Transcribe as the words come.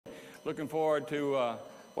looking forward to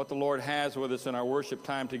what the Lord has with us in our worship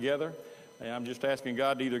time together. And I'm just asking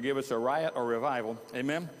God to either give us a riot or revival.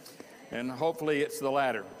 Amen? And hopefully it's the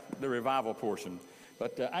latter, the revival portion.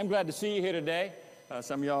 But I'm glad to see you here today.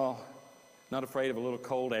 Some of y'all not afraid of a little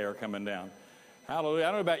cold air coming down. Hallelujah. I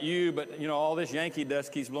don't know about you, but, all this Yankee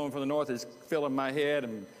dust keeps blowing from the north is filling my head,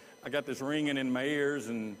 and I got this ringing in my ears,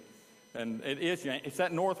 and it's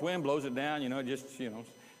that north wind blows it down, it just,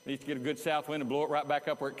 needs to get a good south wind and blow it right back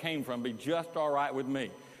up where it came from. Be just all right with me.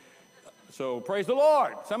 So praise the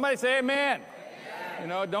Lord. Somebody say amen.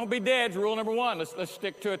 Amen. Don't be dead is rule number one. Let's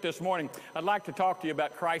stick to it this morning. I'd like to talk to you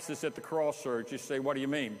about crisis at the Crossroads. You say, what do you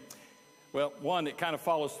mean? Well, one, it kind of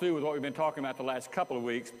follows through with what we've been talking about the last couple of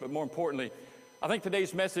weeks, but more importantly, I think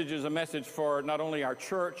today's message is a message for not only our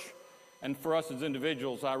church and for us as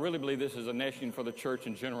individuals. I really believe this is a nation for the church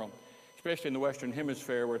in general, especially in the Western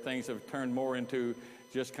Hemisphere where things have turned more into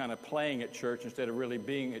just kind of playing at church instead of really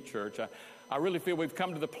being at church. I really feel we've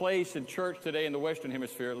come to the place in church today, in the Western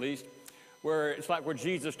Hemisphere at least, where it's like where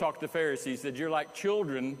Jesus talked to the Pharisees, that you're like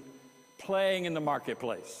children playing in the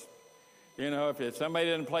marketplace. If somebody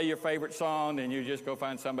doesn't play your favorite song, then you just go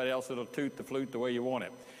find somebody else that'll toot the flute the way you want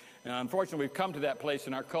it. And unfortunately, we've come to that place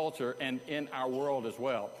in our culture and in our world as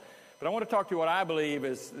well. But I want to talk to you what I believe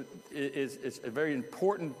is a very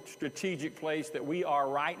important strategic place that we are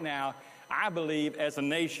right now, I believe, as a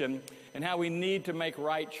nation, and how we need to make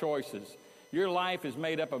right choices. Your life is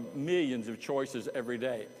made up of millions of choices every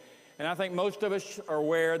day. And I think most of us are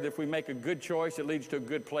aware that if we make a good choice, it leads to a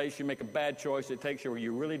good place. You make a bad choice, it takes you where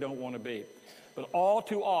you really don't want to be. But all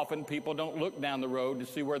too often, people don't look down the road to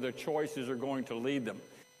see where their choices are going to lead them.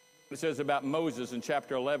 It says about Moses in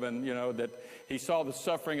chapter 11, that he saw the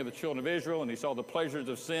suffering of the children of Israel and he saw the pleasures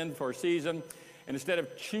of sin for a season. And instead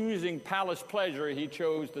of choosing palace pleasure, he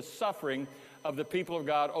chose the suffering of the people of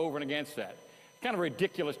God over and against that. Kind of a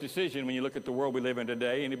ridiculous decision when you look at the world we live in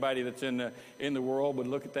today. Anybody that's in the world would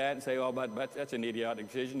look at that and say, oh, but that's an idiotic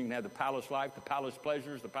decision. You can have the palace life, the palace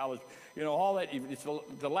pleasures, the palace, all that. It's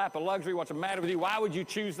the lap of luxury. What's the matter with you? Why would you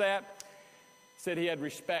choose that? Said he had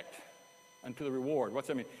respect unto the reward. What's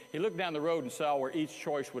that mean? He looked down the road and saw where each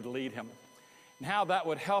choice would lead him, and how that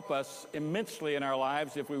would help us immensely in our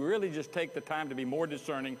lives if we really just take the time to be more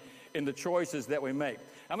discerning in the choices that we make.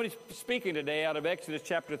 I'm going to be speaking today out of Exodus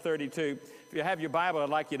chapter 32. If you have your Bible, I'd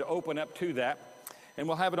like you to open up to that, and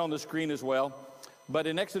we'll have it on the screen as well. But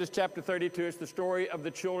in Exodus chapter 32, it's the story of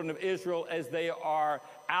the children of Israel as they are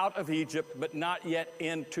out of Egypt, but not yet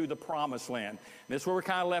into the promised land. And this is where we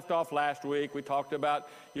kind of left off last week. We talked about,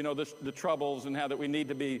 the troubles and how that we need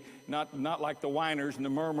to be not like the whiners and the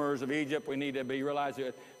murmurers of Egypt. We need to be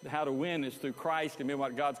realizing how to win is through Christ and be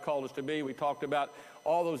what God's called us to be. We talked about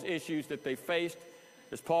all those issues that they faced.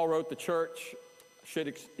 As Paul wrote, the church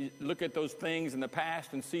should look at those things in the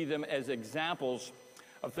past and see them as examples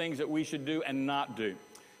of things that we should do and not do.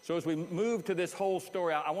 So as we move to this whole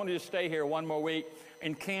story, I want to just stay here one more week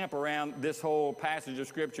and camp around this whole passage of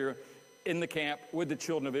Scripture in the camp with the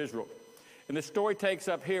children of Israel. And the story takes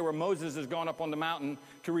up here where Moses has gone up on the mountain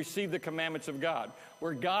to receive the commandments of God,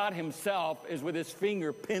 where God himself is with his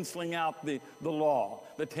finger penciling out the law,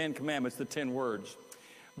 the 10 commandments, the 10 words.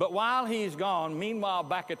 But while he's gone, meanwhile,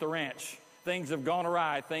 back at the ranch, things have gone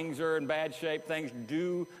awry. Things are in bad shape. Things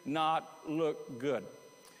do not look good.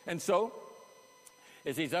 And so,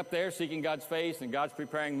 as he's up there seeking God's face and God's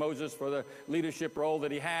preparing Moses for the leadership role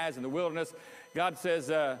that he has in the wilderness, God says,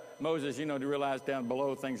 Moses, to realize down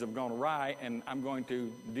below things have gone awry, and I'm going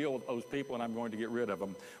to deal with those people, and I'm going to get rid of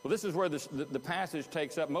them. Well, this is where the passage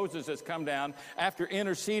takes up. Moses has come down after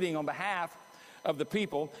interceding on behalf of the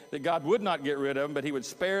people that God would not get rid of them, but he would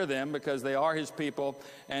spare them because they are his people,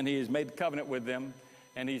 and he has made the covenant with them.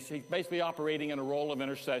 And he's basically operating in a role of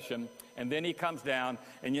intercession. And then he comes down,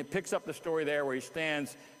 and it picks up the story there where he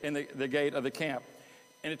stands in the gate of the camp.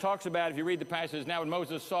 And it talks about, if you read the passage, now when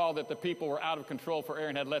Moses saw that the people were out of control, for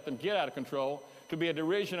Aaron had let them get out of control, to be a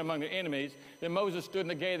derision among their enemies, then Moses stood in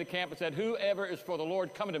the gate of the camp and said, whoever is for the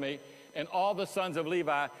Lord, come to me. And all the sons of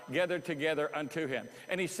Levi gathered together unto him.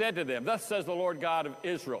 And he said to them, thus says the Lord God of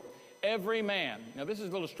Israel, every man, now this is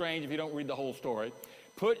a little strange if you don't read the whole story,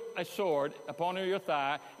 put a sword upon your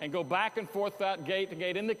thigh and go back and forth that gate to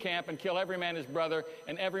gate in the camp and kill every man his brother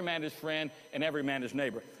and every man his friend and every man his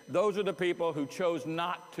neighbor. Those are the people who chose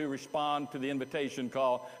not to respond to the invitation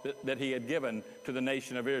call that he had given to the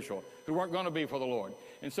nation of Israel, who weren't going to be for the Lord.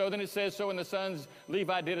 And so then it says, so when the sons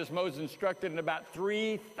Levi did as Moses instructed, and about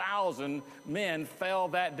 3,000 men fell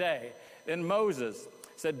that day. Then Moses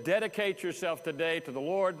said, dedicate yourself today to the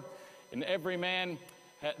Lord, and every man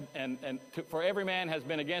For every man has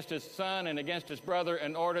been against his son and against his brother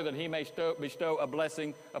in order that he may bestow a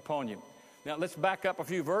blessing upon you. Now, let's back up a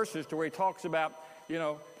few verses to where he talks about,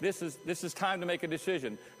 this is time to make a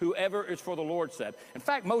decision. Whoever is for the Lord said. In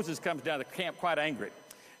fact, Moses comes down to the camp quite angry.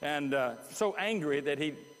 And so angry that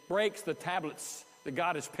he breaks the tablets that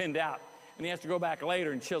God has pinned out. And he has to go back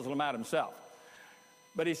later and chisel them out himself.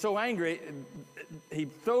 But he's so angry, he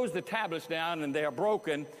throws the tablets down and they are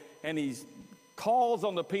broken. And he calls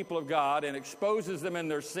on the people of God and exposes them in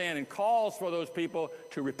their sin and calls for those people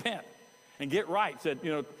to repent and get right. Said,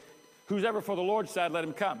 who's ever for the Lord's side, let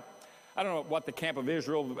him come. I don't know what the camp of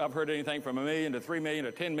Israel, I've heard anything from 1 million to 3 million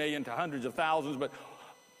to 10 million to hundreds of thousands, but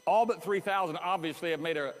all but 3,000 obviously have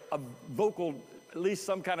made a vocal, at least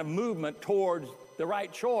some kind of movement towards the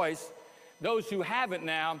right choice. Those who haven't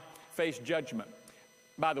now face judgment.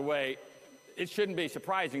 By the way, it shouldn't be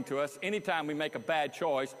surprising to us. Anytime we make a bad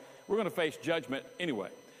choice, we're going to face judgment anyway.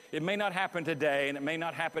 It may not happen today, and it may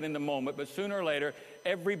not happen in the moment, but sooner or later,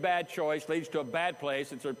 every bad choice leads to a bad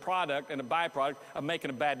place. It's a product and a byproduct of making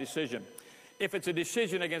a bad decision. If it's a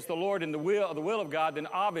decision against the Lord and the will of God, then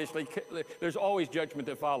obviously there's always judgment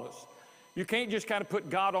that follows. You can't just kind of put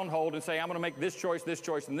God on hold and say, I'm going to make this choice,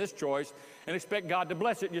 and this choice, and expect God to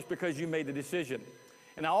bless it just because you made the decision.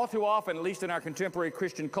 And all too often, at least in our contemporary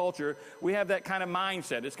Christian culture, we have that kind of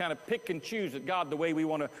mindset. It's kind of pick and choose at God the way we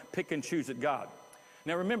want to pick and choose at God.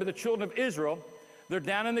 Now remember, the children of Israel, they're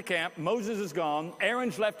down in the camp. Moses is gone.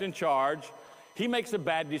 Aaron's left in charge. He makes a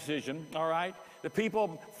bad decision, all right? The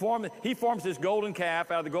people he forms this golden calf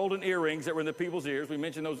out of the golden earrings that were in the people's ears. We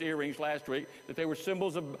mentioned those earrings last week, that they were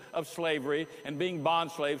symbols of slavery and being bond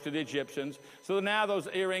slaves to the Egyptians. So now those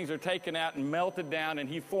earrings are taken out and melted down, and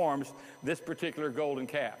he forms this particular golden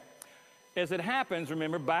calf. As it happens,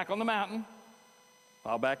 remember, back on the mountain,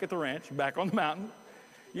 while back at the ranch, back on the mountain,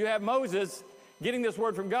 you have Moses getting this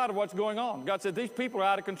word from God of what's going on. God said, these people are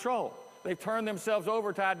out of control. They've turned themselves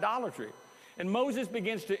over to idolatry. And Moses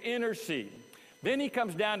begins to intercede. Then he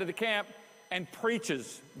comes down to the camp and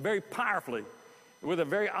preaches very powerfully with a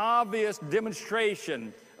very obvious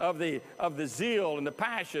demonstration of the zeal and the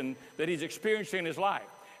passion that he's experiencing in his life.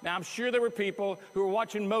 Now, I'm sure there were people who were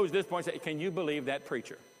watching Moses at this point and say, can you believe that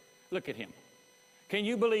preacher? Look at him. Can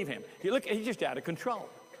you believe him? Look, he's just out of control.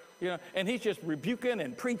 And he's just rebuking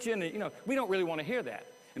and preaching. And, we don't really want to hear that.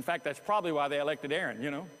 In fact, that's probably why they elected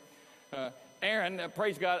Aaron, Aaron,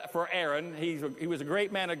 praise God for Aaron. He was a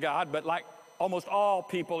great man of God, but like almost all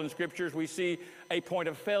people in scriptures, we see a point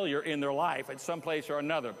of failure in their life at some place or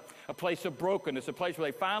another, a place of brokenness, a place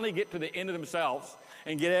where they finally get to the end of themselves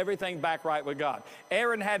and get everything back right with God.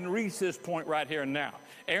 Aaron hadn't reached this point right here and now.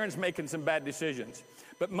 Aaron's making some bad decisions.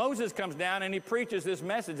 But Moses comes down and he preaches this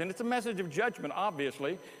message, and it's a message of judgment,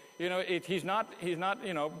 obviously. He's not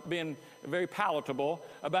being very palatable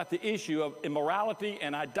about the issue of immorality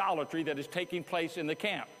and idolatry that is taking place in the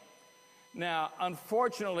camp. Now,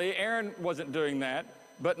 unfortunately, Aaron wasn't doing that,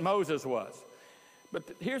 but Moses was. But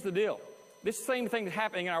here's the deal. This same thing is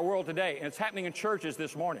happening in our world today, and it's happening in churches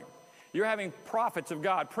this morning. You're having prophets of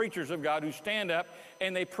God, preachers of God, who stand up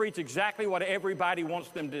and they preach exactly what everybody wants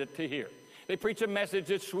them to hear. They preach a message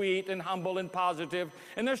that's sweet and humble and positive,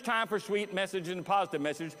 and there's time for sweet messages and positive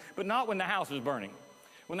messages, but not when the house is burning.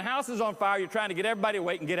 When the house is on fire, you're trying to get everybody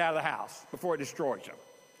awake and get out of the house before it destroys you.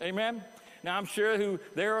 Amen? Now, I'm sure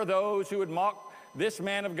there are those who would mock this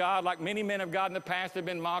man of God, like many men of God in the past have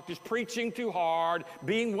been mocked, is preaching too hard,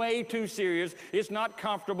 being way too serious. It's not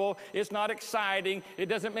comfortable. It's not exciting. It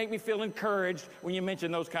doesn't make me feel encouraged when you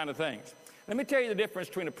mention those kind of things. Let me tell you the difference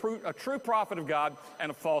between a true prophet of God and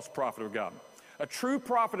a false prophet of God. A true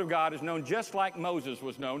prophet of God is known just like Moses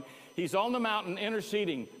was known. He's on the mountain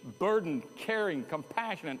interceding, burdened, caring,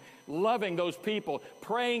 compassionate, loving those people,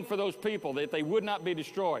 praying for those people that they would not be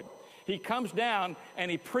destroyed. He comes down and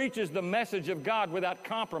he preaches the message of God without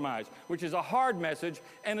compromise, which is a hard message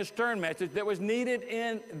and a stern message that was needed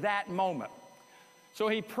in that moment. So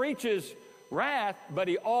he preaches wrath, but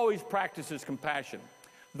he always practices compassion.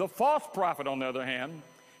 The false prophet, on the other hand,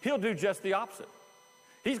 he'll do just the opposite.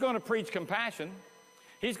 He's going to preach compassion.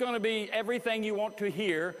 He's going to be everything you want to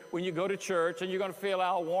hear when you go to church, and you're going to feel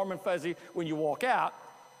all warm and fuzzy when you walk out.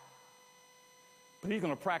 But he's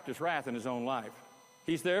going to practice wrath in his own life.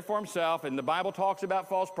 He's there for himself, and the Bible talks about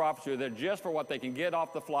false prophets who are there just for what they can get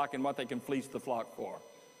off the flock and what they can fleece the flock for.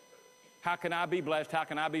 How can I be blessed? How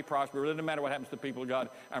can I be prosperous? It doesn't matter what happens to the people of God.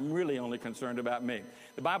 I'm really only concerned about me.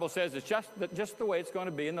 The Bible says it's just the way it's going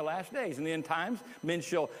to be in the last days. In the end times, men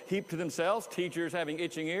shall heap to themselves teachers having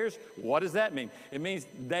itching ears. What does that mean? It means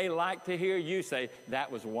they like to hear you say,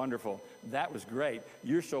 that was wonderful. That was great.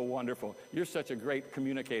 You're so wonderful. You're such a great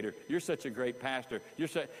communicator. You're such a great pastor.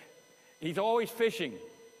 He's always fishing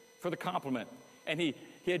for the compliment. And he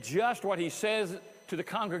adjusts what he says to the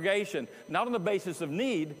congregation, not on the basis of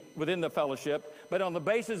need within the fellowship, but on the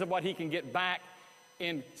basis of what he can get back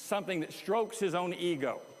in something that strokes his own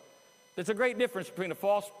ego. There's a great difference between a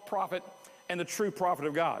false prophet and the true prophet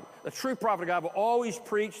of God. The true prophet of God will always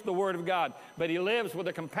preach the word of God, but he lives with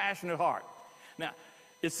a compassionate heart. Now,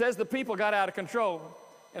 it says the people got out of control,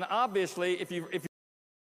 and obviously, if you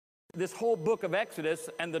this whole book of Exodus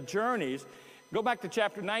and the journeys, go back to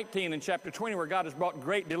chapter 19 and chapter 20 where God has brought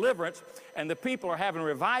great deliverance and the people are having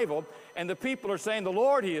revival and the people are saying, the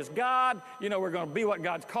Lord, He is God. You know, we're going to be what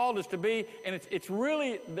God's called us to be. And it's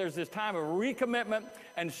really, there's this time of recommitment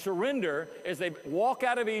and surrender as they walk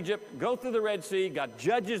out of Egypt, go through the Red Sea. God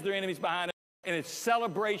judges their enemies behind it, and it's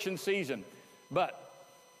celebration season. But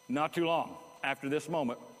not too long after this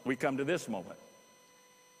moment, we come to this moment.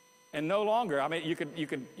 And no longer, I mean, you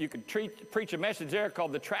could preach a message there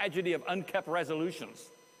called the tragedy of unkept resolutions,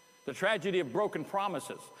 the tragedy of broken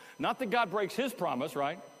promises. Not that God breaks His promise,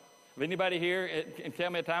 right? If anybody here can tell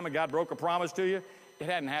me a time when God broke a promise to you, it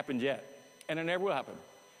hadn't happened yet, and it never will happen.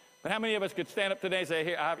 But how many of us could stand up today and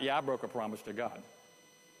say, I broke a promise to God.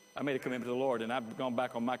 I made a commitment to the Lord, and I've gone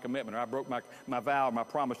back on my commitment, or I broke my vow, my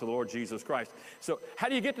promise to the Lord Jesus Christ. So how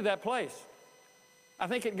do you get to that place? I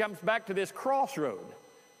think it comes back to this crossroad.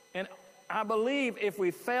 And I believe if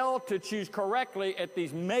we fail to choose correctly at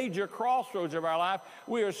these major crossroads of our life,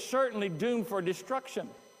 we are certainly doomed for destruction.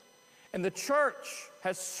 And the church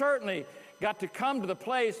has certainly got to come to the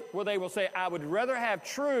place where they will say, I would rather have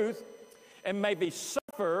truth and maybe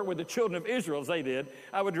suffer with the children of Israel as they did.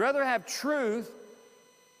 I would rather have truth,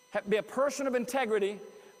 be a person of integrity,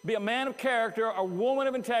 be a man of character, a woman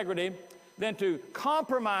of integrity, than to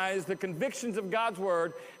compromise the convictions of God's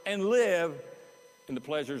word and live in the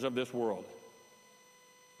pleasures of this world.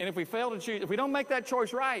 And if we fail to choose, if we don't make that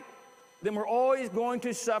choice right, then we're always going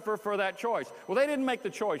to suffer for that choice. Well, they didn't make the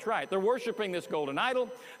choice right. They're worshiping this golden idol.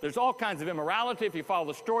 There's all kinds of immorality. If you follow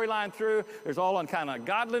the storyline through, there's all kind of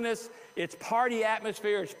godliness. It's party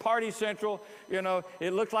atmosphere. It's party central. You know,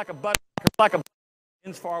 it looks like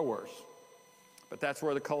it's far worse. But that's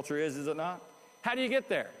where the culture is it not? How do you get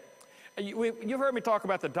there? You've heard me talk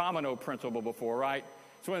about the domino principle before, right?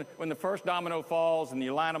 So when the first domino falls and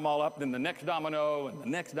you line them all up, then the next domino and the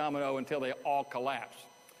next domino until they all collapse.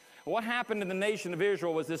 What happened in the nation of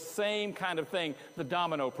Israel was this same kind of thing, the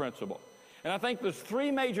domino principle. And I think there's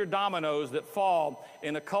three major dominoes that fall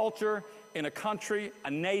in a culture, in a country,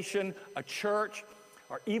 a nation, a church,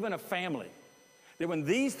 or even a family. That when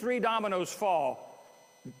these three dominoes fall,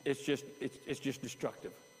 it's just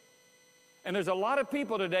destructive. And there's a lot of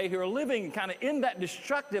people today who are living kind of in that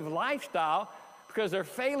destructive lifestyle because they're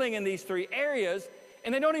failing in these three areas,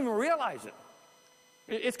 and they don't even realize it.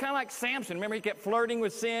 It's kind of like Samson. Remember, he kept flirting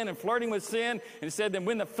with sin, and it said that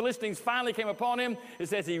when the Philistines finally came upon him, it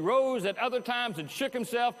says he rose at other times and shook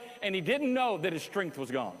himself, and he didn't know that his strength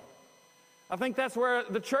was gone. I think that's where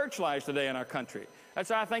the church lies today in our country. I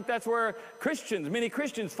think that's where many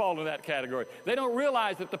Christians fall into that category. They don't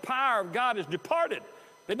realize that the power of God is departed.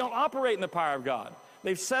 They don't operate in the power of God.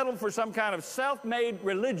 They've settled for some kind of self-made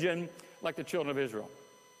religion like the children of Israel.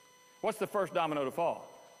 What's the first domino to fall?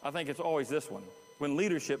 I think it's always this one. When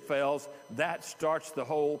leadership fails, that starts the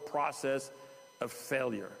whole process of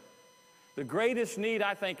failure. The greatest need,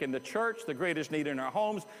 I think, in the church, the greatest need in our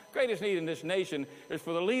homes, the greatest need in this nation is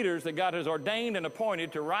for the leaders that God has ordained and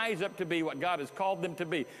appointed to rise up to be what God has called them to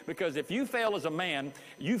be. Because if you fail as a man,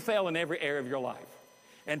 you fail in every area of your life.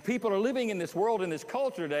 And people are living in this world, in this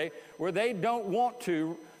culture today, where they don't want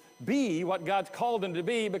to be what God's called them to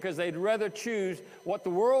be because they'd rather choose what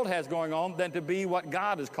the world has going on than to be what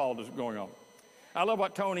God has called us going on. I love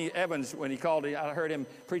what Tony Evans, when I heard him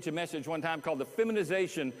preach a message one time called The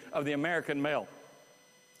Feminization of the American Male.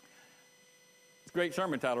 It's a great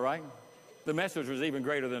sermon title, right? The message was even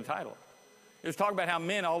greater than the title. It was talking about how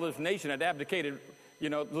men all this nation had abdicated,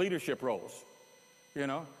 leadership roles, in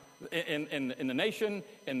the nation,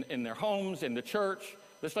 in their homes, in the church.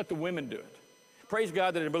 Let's let the women do it. Praise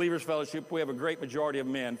God that in Believers Fellowship we have a great majority of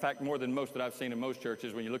men, in fact more than most that I've seen in most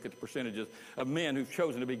churches when you look at the percentages of men who've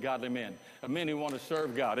chosen to be godly men, of men who want to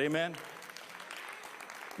serve God. Amen?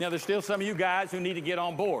 Now there's still some of you guys who need to get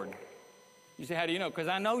on board. You say, how do you know? Because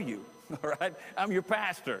I know you, all right? I'm your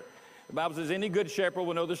pastor. The Bible says any good shepherd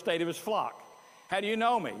will know the state of his flock. How do you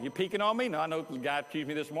know me? You peeking on me? No, I know the guy accused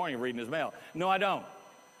me this morning of reading his mail. No, I don't.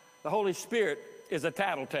 The Holy Spirit is a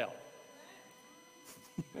tattletale.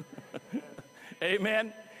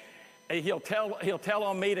 Amen. He'll tell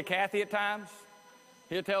on me to Kathy at times.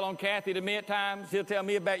 He'll tell on Kathy to me at times. He'll tell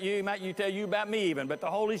me about you. He might tell you about me even. But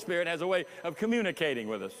the Holy Spirit has a way of communicating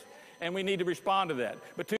with us. And we need to respond to that.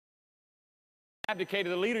 But to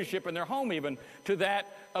abdicated the leadership in their home even to that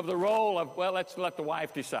of the role of, well, let's let the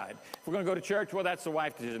wife decide. If we're going to go to church, well, that's the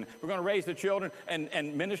wife's decision. If we're going to raise the children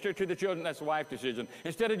and minister to the children, that's the wife's decision.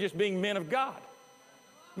 Instead of just being men of God.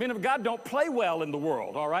 Men of God don't play well in the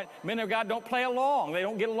world, all right? Men of God don't play along. They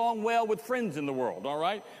don't get along well with friends in the world, all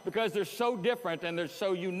right? Because they're so different and they're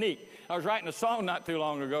so unique. I was writing a song not too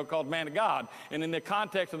long ago called Man of God. And in the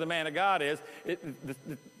context of the Man of God is, the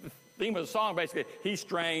theme of the song basically, he's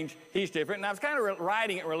strange, he's different. And I was kind of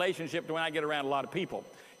writing it in relationship to when I get around a lot of people,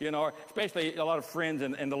 you know, especially a lot of friends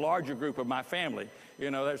in the larger group of my family.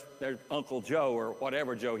 You know, there's Uncle Joe or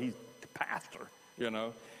whatever Joe, he's the pastor, you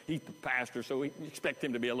know. He's the pastor, so we expect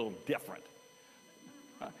him to be a little different.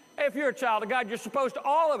 If you're a child of God, you're supposed to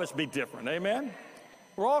all of us be different, amen?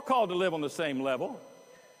 We're all called to live on the same level.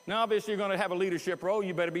 Now, obviously, you're going to have a leadership role.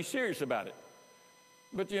 You better be serious about it.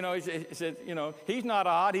 But, you know, he said, you know, he's not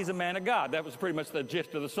odd. He's a man of God. That was pretty much the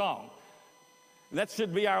gist of the song. And that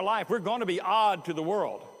should be our life. We're going to be odd to the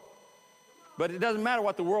world. But it doesn't matter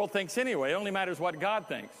what the world thinks anyway. It only matters what God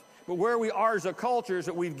thinks. But where we are as a culture is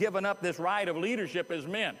that we've given up this right of leadership as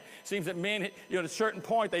men. It seems that men, you know, at a certain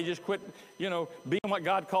point, they just quit, you know, being what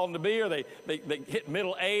God called them to be, or they hit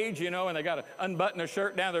middle age, you know, and they got to unbutton their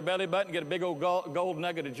shirt down their belly button, get a big old gold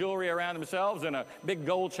nugget of jewelry around themselves, and a big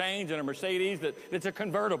gold chain and a Mercedes that's a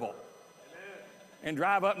convertible. And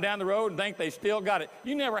drive up and down the road and think they still got it.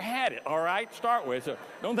 You never had it, all right, start with, so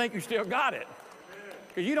don't think you still got it.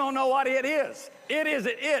 Because you don't know what it is. It is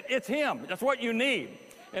it. It's him. That's what you need.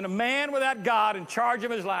 And a man without God in charge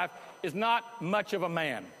of his life is not much of a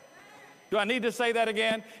man. Do I need to say that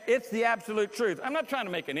again? It's the absolute truth. I'm not trying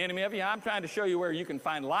to make an enemy of you. I'm trying to show you where you can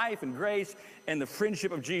find life and grace and the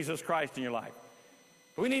friendship of Jesus Christ in your life.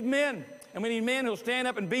 But we need men, and we need men who'll stand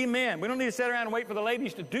up and be men. We don't need to sit around and wait for the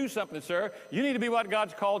ladies to do something, sir. You need to be what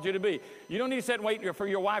God's called you to be. You don't need to sit and wait for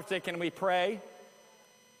your wife to say, can we pray?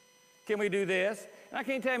 Can we do this? And I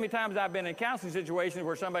can't tell you how many times I've been in counseling situations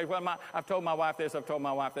where somebody, well, I've told my wife this, I've told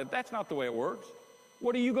my wife that. That's not the way it works.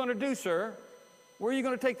 What are you going to do, sir? Where are you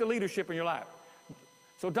going to take the leadership in your life?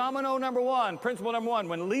 So domino number one, principle number one,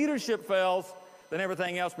 when leadership fails, then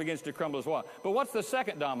everything else begins to crumble as well. But what's the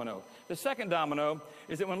second domino? The second domino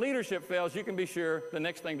is that when leadership fails, you can be sure the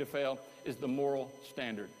next thing to fail is the moral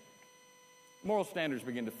standard. Moral standards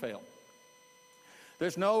begin to fail.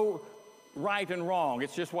 There's no right and wrong.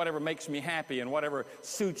 It's just whatever makes me happy and whatever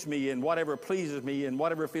suits me and whatever pleases me and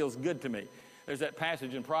whatever feels good to me. There's that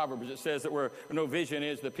passage in Proverbs that says that where no vision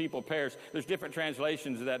is, the people perish. There's different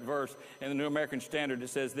translations of that verse. In the New American Standard, it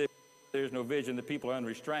says this: there's no vision, the people are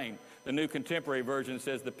unrestrained. The New Contemporary Version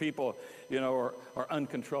says the people, you know, are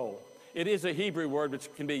uncontrolled. It is a Hebrew word which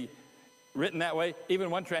can be written that way.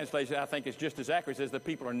 Even one translation I think is just as accurate. It says the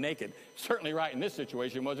people are naked. Certainly right in this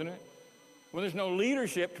situation, wasn't it? When there's no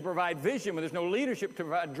leadership to provide vision, when there's no leadership to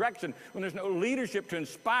provide direction, when there's no leadership to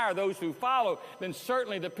inspire those who follow, then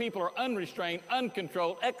certainly the people are unrestrained,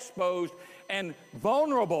 uncontrolled, exposed, and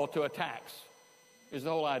vulnerable to attacks, is the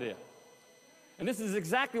whole idea. And this is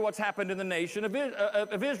exactly what's happened in the nation of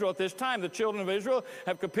Israel at this time. The children of Israel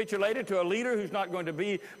have capitulated to a leader who's not going to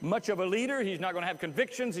be much of a leader. He's not going to have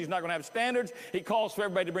convictions. He's not going to have standards. He calls for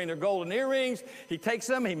everybody to bring their golden earrings. He takes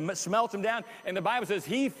them, he smelts them down. And the Bible says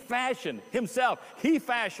he fashioned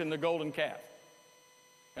the golden calf.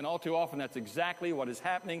 And all too often, that's exactly what is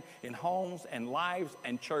happening in homes and lives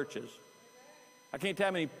and churches. I can't tell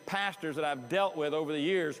how many pastors that I've dealt with over the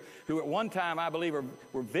years who at one time, I believe,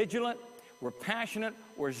 were vigilant, were passionate,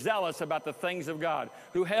 were zealous about the things of God,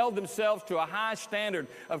 who held themselves to a high standard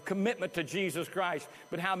of commitment to Jesus Christ.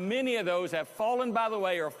 But how many of those have fallen by the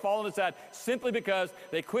way or fallen aside simply because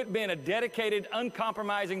they quit being a dedicated,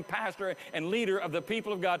 uncompromising pastor and leader of the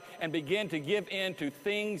people of God and began to give in to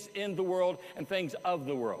things in the world and things of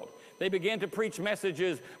the world. They began to preach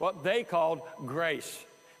messages, what they called grace.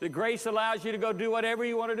 The grace allows you to go do whatever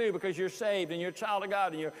you want to do because you're saved and you're a child of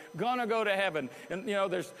God and you're going to go to heaven. And, you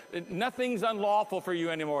know, nothing's unlawful for you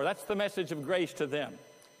anymore. That's the message of grace to them.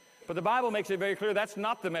 But the Bible makes it very clear that's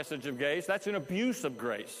not the message of grace. That's an abuse of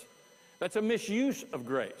grace. That's a misuse of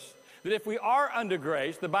grace. That if we are under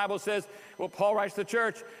grace, the Bible says, well, Paul writes to the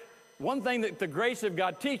church, one thing that the grace of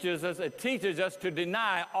God teaches us, it teaches us to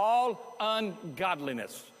deny all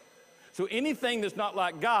ungodliness. So anything that's not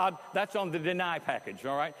like God, that's on the deny package,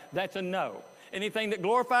 all right? That's a no. Anything that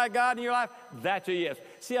glorifies God in your life, that's a yes.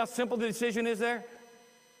 See how simple the decision is there?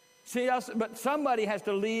 But somebody has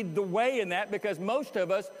to lead the way in that, because most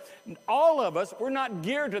of us, all of us, we're not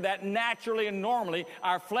geared to that naturally and normally.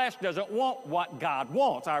 Our flesh doesn't want what God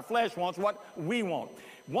wants. Our flesh wants what we want.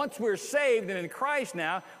 Once we're saved and in Christ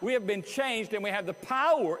now, we have been changed, and we have the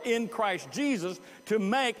power in Christ Jesus to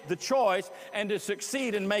make the choice and to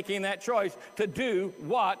succeed in making that choice to do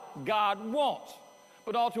what God wants.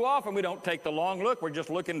 But all too often, we don't take the long look. We're just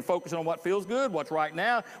looking and focusing on what feels good, what's right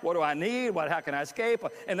now, what do I need, how can I escape?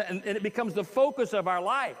 And it becomes the focus of our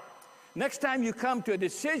life. Next time you come to a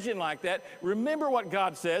decision like that, remember what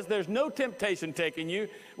God says. There's no temptation taking you,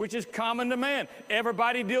 which is common to man.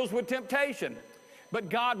 Everybody deals with temptation. But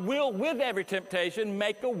God will, with every temptation,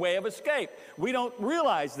 make a way of escape. We don't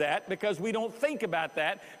realize that because we don't think about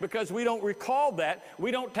that, because we don't recall that. We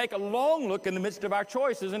don't take a long look in the midst of our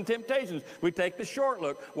choices and temptations. We take the short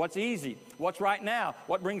look. What's easy? What's right now?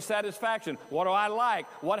 What brings satisfaction? What do I like?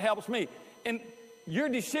 What helps me? And your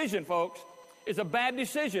decision, folks, is a bad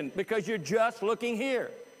decision because you're just looking here.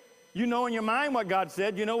 You know in your mind what God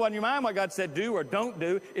said. You know in your mind what God said do or don't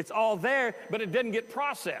do. It's all there, but it didn't get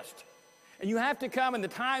processed. And you have to come in the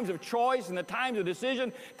times of choice and the times of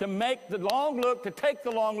decision to make the long look, to take the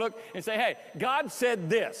long look and say, hey, God said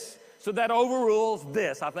this, so that overrules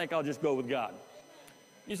this. I think I'll just go with God.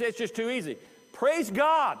 You say it's just too easy. Praise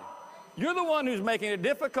God. You're the one who's making it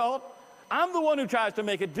difficult. I'm the one who tries to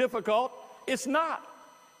make it difficult. It's not.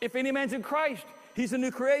 If any man's in Christ, he's a new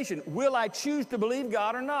creation. Will I choose to believe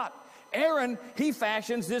God or not? Aaron, he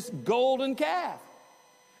fashions this golden calf.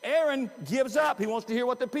 Aaron gives up. He wants to hear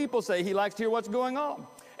what the people say. He likes to hear what's going on.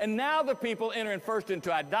 And now the people enter first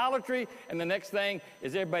into idolatry, and the next thing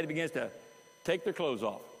is everybody begins to take their clothes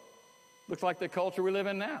off. Looks like the culture we live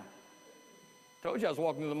in now. Told you I was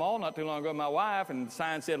walking through the mall not too long ago with my wife, and the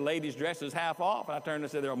sign said ladies' dresses half off. And I turned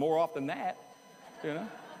and said, there are more off than that, you know.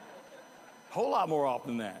 A whole lot more off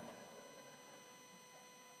than that.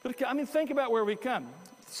 But I mean, think about where we come.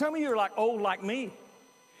 Some of you are like old like me.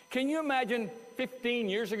 Can you imagine 15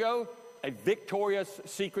 years ago, a Victoria's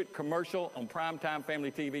Secret commercial on primetime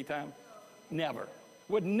family TV time? Never.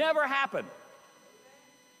 Would never happen.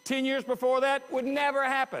 10 years before that, would never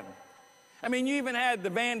happen. I mean, you even had the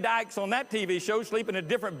Van Dykes on that TV show sleeping in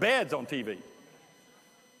different beds on TV.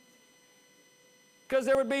 Because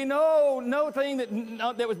there would be no thing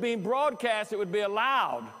that was being broadcast that would be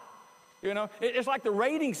allowed. You know, it's like the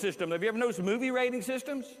rating system. Have you ever noticed movie rating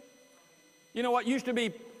systems? You know, what used to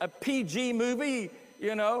be a PG movie,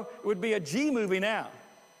 you know, would be a G movie now.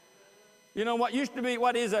 You know, what used to be,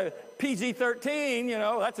 what is a PG-13, you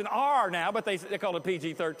know, that's an R now, but they call it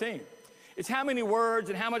PG-13. It's how many words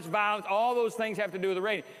and how much violence, all those things have to do with the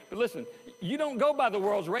rating. But listen, you don't go by the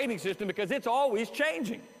world's rating system because it's always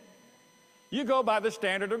changing. You go by the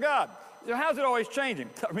standard of God. So how's it always changing?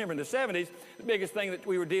 I remember in the 70s, the biggest thing that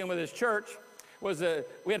we were dealing with as church was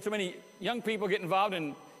we had so many young people get involved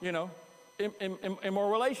in, you know, immoral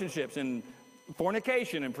relationships and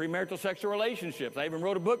fornication and premarital sexual relationships. I even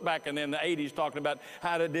wrote a book back in the 80s talking about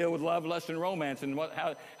how to deal with love, lust, and romance, and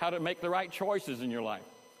how to make the right choices in your life.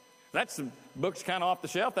 That's the book's kind of off the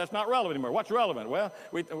shelf. That's not relevant anymore. What's relevant? Well,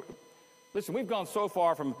 listen, we've gone so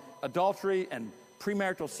far from adultery and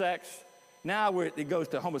premarital sex. Now it goes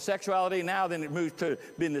to homosexuality. Now then it moves to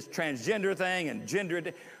being this transgender thing and gender.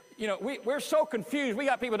 You know, we're so confused. We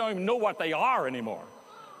got people who don't even know what they are anymore.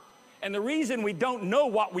 And the reason we don't know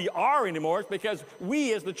what we are anymore is because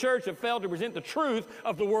we as the church have failed to present the truth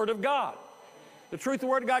of the Word of God. The truth of the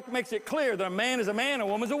Word of God makes it clear that a man is a man, a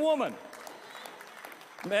woman is a woman.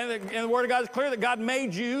 And the Word of God is clear that God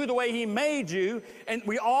made you the way He made you, and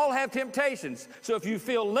we all have temptations. So if you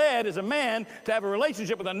feel led as a man to have a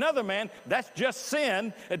relationship with another man, that's just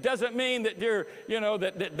sin. It doesn't mean that you're, you know,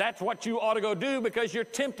 that's what you ought to go do because you're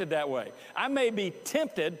tempted that way. I may be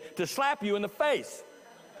tempted to slap you in the face.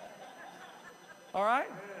 All right?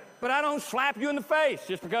 But I don't slap you in the face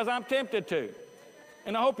just because I'm tempted to.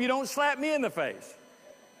 And I hope you don't slap me in the face.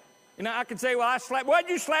 You know, I could say, well, why'd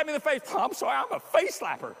you slap me in the face? Oh, I'm sorry, I'm a face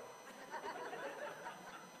slapper.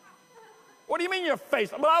 What do you mean you're a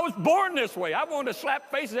face? Well, I was born this way. I've wanted to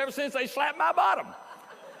slap faces ever since they slapped my bottom.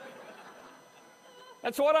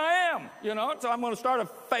 That's what I am, you know. So I'm going to start a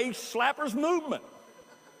face slappers movement.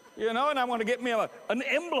 You know, and I want to get me an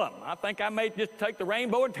emblem. I think I may just take the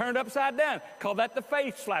rainbow and turn it upside down. Call that the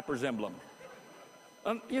face slappers emblem.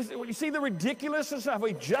 You see the ridiculousness of how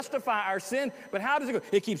we justify our sin, but how does it go?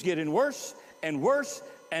 It keeps getting worse and worse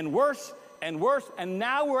and worse, and worse. And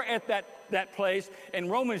now we're at that place in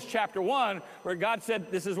Romans chapter 1 where God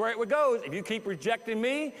said this is where it goes. If you keep rejecting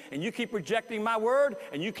me and you keep rejecting my word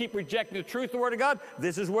and you keep rejecting the truth of the word of God,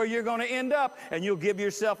 this is where you're going to end up. And you'll give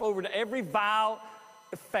yourself over to every vile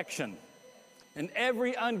affection and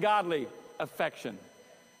every ungodly affection.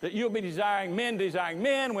 That you'll be desiring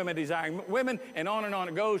men, women desiring women, and on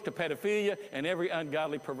it goes to pedophilia and every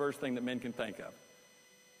ungodly, perverse thing that men can think of.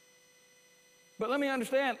 But let me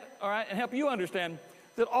understand, all right, and help you understand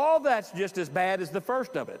that all that's just as bad as the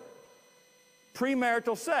first of it.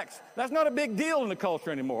 Premarital sex. That's not a big deal in the culture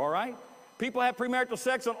anymore, all right? People have premarital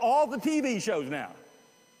sex on all the TV shows now.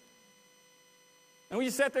 And when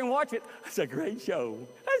you sit there and watch it, it's a great show.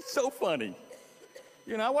 That's so funny.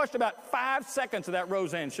 You know, I watched about 5 seconds of that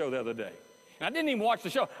Roseanne show the other day. And I didn't even watch the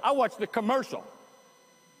show. I watched the commercial.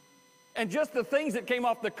 And just the things that came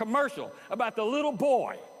off the commercial about the little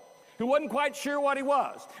boy who wasn't quite sure what he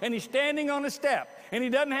was. And he's standing on a step. And he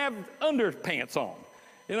doesn't have underpants on.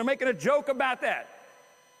 And they're making a joke about that.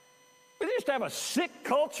 We just have a sick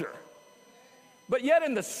culture. But yet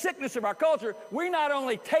in the sickness of our culture, we not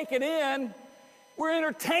only take it in, we're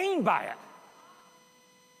entertained by it.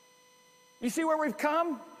 You see where we've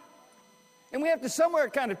come? And we have to somewhere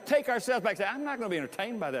kind of take ourselves back and say, I'm not going to be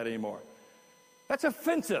entertained by that anymore. That's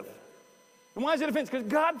offensive. And why is it offensive?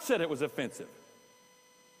 Because God said it was offensive.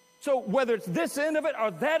 So whether it's this end of it or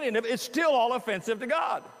that end of it, it's still all offensive to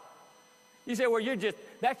God. You say, well,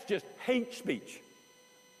 that's just hate speech.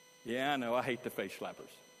 Yeah, I know, I hate the face slappers.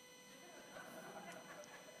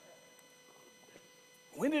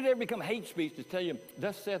 When did it ever become hate speech to tell you,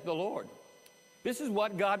 thus saith the Lord? This is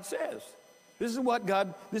what God says. This is what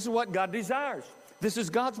God desires. This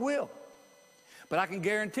is God's will. But I can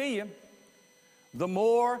guarantee you, the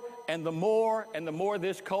more and the more and the more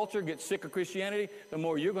this culture gets sick of Christianity, the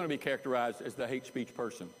more you're going to be characterized as the hate speech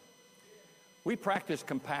person. We practice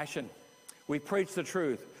compassion. We preach the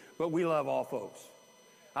truth, but we love all folks.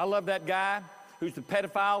 I love that guy who's the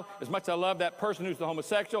pedophile as much as I love that person who's the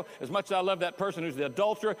homosexual, as much as I love that person who's the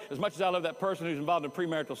adulterer, as much as I love that person who's involved in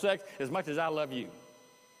premarital sex, as much as I love you.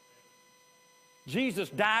 Jesus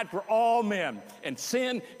died for all men, and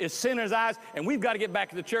sin is sin in his eyes, and we've got to get back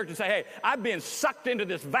to the church and say, hey, I've been sucked into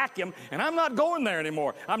this vacuum, and I'm not going there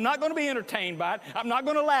anymore. I'm not going to be entertained by it. I'm not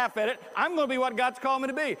going to laugh at it. I'm going to be what God's called me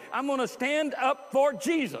to be. I'm going to stand up for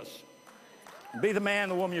Jesus. Be the man,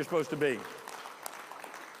 the woman you're supposed to be.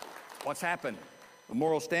 What's happened? The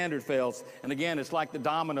moral standard fails, and again, it's like the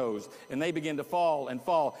dominoes, and they begin to fall and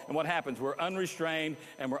fall, and what happens? We're unrestrained,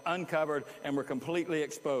 and we're uncovered, and we're completely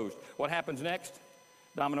exposed. What happens next?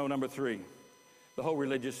 Domino number 3. The whole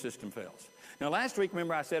religious system fails. Now, last week,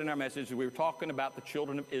 remember I said in our message that we were talking about the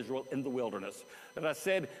children of Israel in the wilderness, that I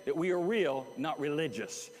said that we are real, not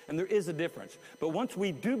religious, and there is a difference. But once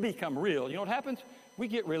we do become real, you know what happens? We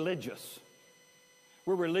get religious.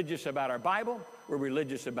 We're religious about our Bible. We're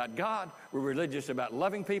religious about God. We're religious about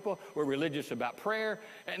loving people. We're religious about prayer.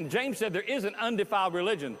 And James said there is an undefiled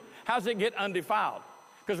religion. How does it get undefiled?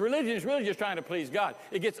 Because religion is really just trying to please God.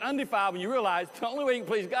 It gets undefiled when you realize the only way you can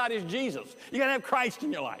please God is Jesus. You got to have Christ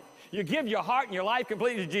in your life. You give your heart and your life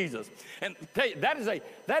completely to Jesus. And tell you,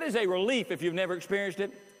 that is a relief if you've never experienced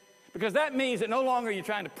it. Because that means that no longer are you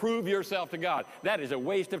trying to prove yourself to God. That is a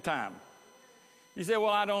waste of time. You say, well,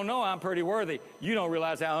 I don't know, I'm pretty worthy. You don't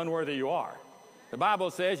realize how unworthy you are. The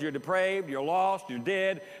Bible says you're depraved, you're lost, you're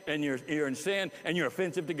dead, and you're in sin, and you're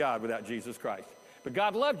offensive to God without Jesus Christ. But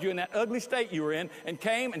God loved you in that ugly state you were in and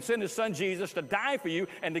came and sent his son Jesus to die for you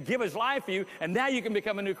and to give his life for you, and now you can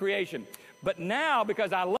become a new creation. But now,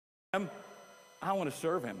 because I love him, I want to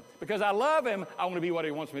serve him. Because I love him, I want to be what he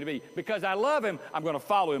wants me to be. Because I love him, I'm going to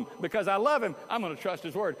follow him. Because I love him, I'm going to trust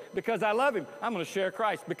his word. Because I love him, I'm going to share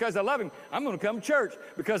Christ. Because I love him, I'm going to come to church.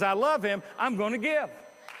 Because I love him, I'm going to give.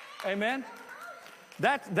 Amen?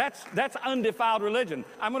 That's undefiled religion.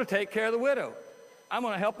 I'm going to take care of the widow. I'm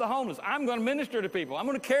going to help the homeless. I'm going to minister to people. I'm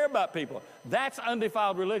going to care about people. That's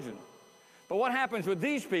undefiled religion. But what happens with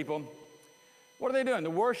these people, what are they doing?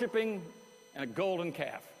 They're worshiping a golden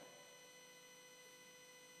calf.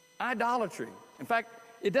 Idolatry. In fact,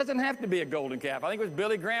 it doesn't have to be a golden calf. I think it was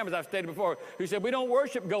Billy Graham, as I've stated before, who said we don't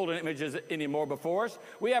worship golden images anymore before us.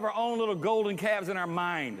 We have our own little golden calves in our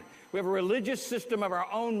mind. We have a religious system of our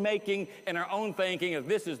own making and our own thinking of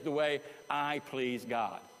this is the way I please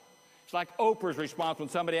God. It's like Oprah's response when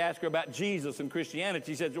somebody asked her about Jesus and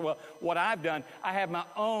Christianity. She said, well, what I've done, I have my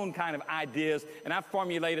own kind of ideas, and I've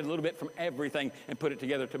formulated a little bit from everything and put it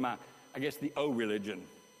together to my, I guess, the O-religion.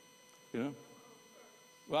 You know?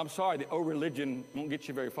 Well, I'm sorry, the O-religion won't get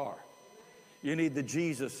you very far. You need the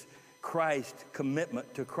Jesus Christ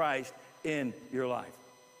commitment to Christ in your life.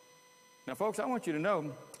 Now, folks, I want you to know,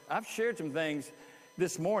 I've shared some things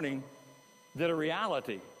this morning that are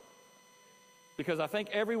reality. Because I think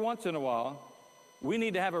every once in a while, we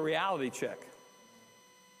need to have a reality check.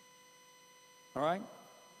 All right?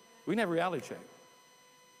 We need to have a reality check.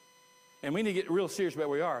 And we need to get real serious about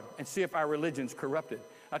where we are and see if our religion's corrupted.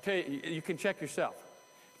 I tell you, you can check yourself.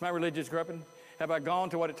 Is my religion corrupted? Have I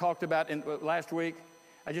gone to what it talked about last week?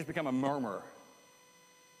 I just become a murmurer.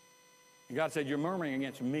 And God said, you're murmuring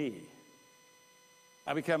against me.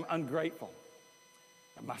 I become ungrateful.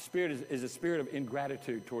 My spirit is a spirit of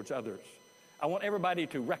ingratitude towards others. I want everybody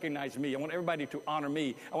to recognize me. I want everybody to honor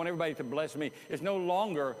me. I want everybody to bless me. It's no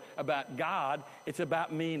longer about God. It's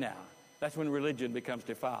about me now. That's when religion becomes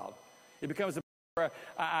defiled. It becomes where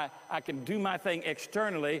I can do my thing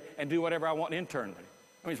externally and do whatever I want internally.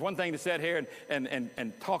 I mean, it's one thing to sit here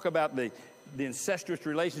and talk about the incestuous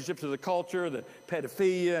relationships of the culture, the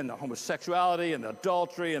pedophilia and the homosexuality and the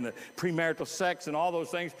adultery and the premarital sex and all those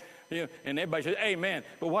things. You know, and everybody says, amen.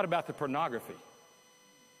 But what about the pornography?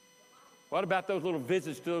 What about those little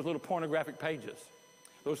visits to those little pornographic pages?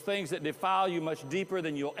 Those things that defile you much deeper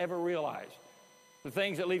than you'll ever realize. The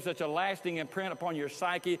things that leave such a lasting imprint upon your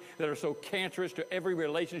psyche that are so cancerous to every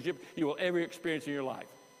relationship you will ever experience in your life.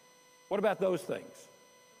 What about those things?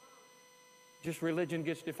 Just religion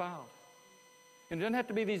gets defiled. And it doesn't have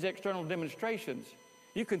to be these external demonstrations.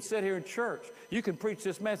 You can sit here in church. You can preach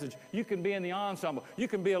this message. You can be in the ensemble. You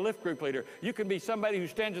can be a lift group leader. You can be somebody who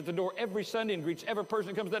stands at the door every Sunday and greets every person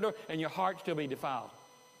that comes to that door, and your heart still be defiled.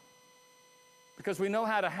 Because we know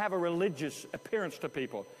how to have a religious appearance to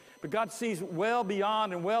people. But God sees well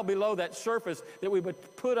beyond and well below that surface that we would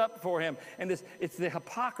put up for him. And it's the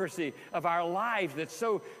hypocrisy of our lives that's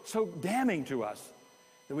so damning to us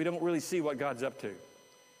that we don't really see what God's up to.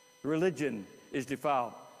 Religion is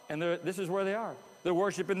defiled. And this is where they are. They're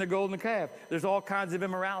worshiping the golden calf. There's all kinds of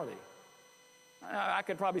immorality. I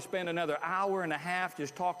could probably spend another hour and a half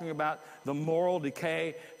just talking about the moral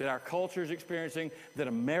decay that our culture is experiencing, that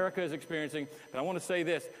America is experiencing. But I want to say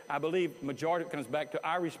this. I believe majority of it comes back to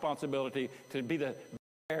our responsibility to be the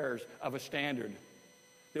bearers of a standard,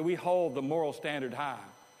 that we hold the moral standard high,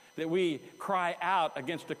 that we cry out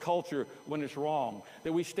against the culture when it's wrong,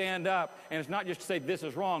 that we stand up, and it's not just to say this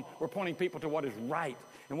is wrong. We're pointing people to what is right.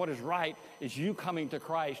 And what is right is you coming to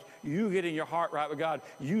Christ, you getting your heart right with God,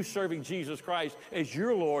 you serving Jesus Christ as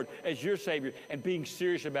your Lord, as your Savior, and being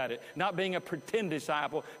serious about it. Not being a pretend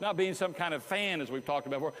disciple, not being some kind of fan, as we've talked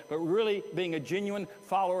about before, but really being a genuine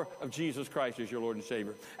follower of Jesus Christ as your Lord and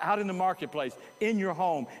Savior. Out in the marketplace, in your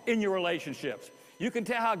home, in your relationships. You can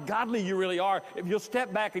tell how godly you really are if you'll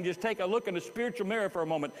step back and just take a look in the spiritual mirror for a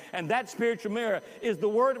moment. And that spiritual mirror is the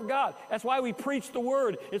Word of God. That's why we preach the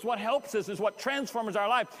Word. It's what helps us. It's what transforms our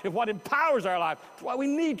life. It's what empowers our life. It's why we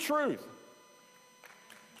need truth.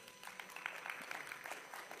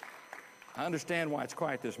 I understand why it's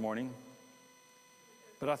quiet this morning.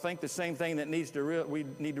 But I think the same thing that we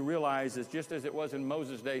need to realize is just as it was in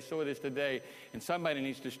Moses' day, so it is today. And somebody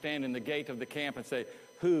needs to stand in the gate of the camp and say,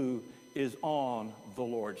 who is on the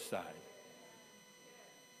Lord's side?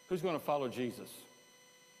 Who's going to follow Jesus?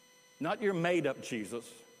 Not your made-up Jesus,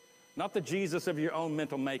 not the Jesus of your own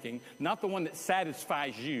mental making, not the one that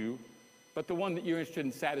satisfies you, but the one that you're interested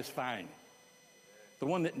in satisfying. The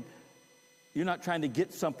one that you're not trying to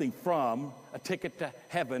get something from, a ticket to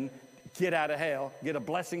heaven, get out of hell, get a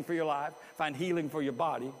blessing for your life, find healing for your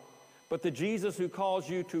body, but the Jesus who calls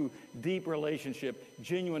you to deep relationship,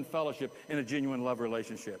 genuine fellowship, and a genuine love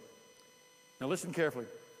relationship. Now listen carefully.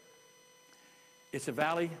 It's a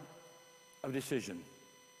valley of decision.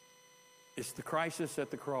 It's the crisis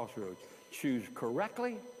at the crossroads. Choose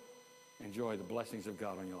correctly, enjoy the blessings of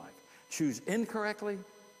God on your life. Choose incorrectly,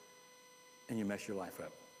 and you mess your life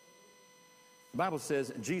up. The Bible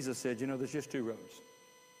says, Jesus said, there's just two roads.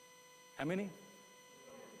 How many?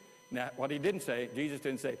 Now, what he didn't say, Jesus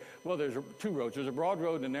didn't say, well, there's two roads. There's a broad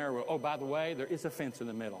road and a narrow road. Oh, by the way, there is a fence in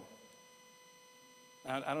the middle.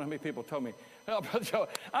 I don't know how many people told me, oh, Brother Joe,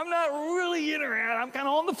 I'm not really in around. I'm kind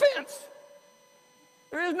of on the fence.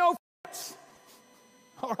 There is no fence.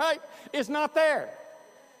 All right? It's not there.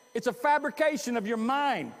 It's a fabrication of your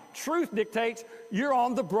mind. Truth dictates you're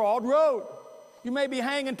on the broad road. You may be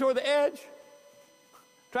hanging toward the edge,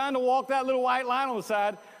 trying to walk that little white line on the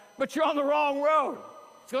side, but you're on the wrong road.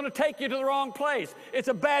 It's going to take you to the wrong place. It's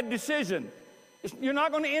a bad decision. You're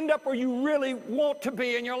not going to end up where you really want to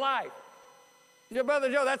be in your life. You say,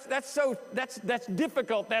 Brother Joe, that's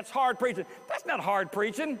difficult. That's hard preaching. That's not hard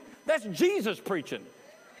preaching. That's Jesus preaching.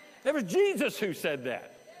 It was Jesus who said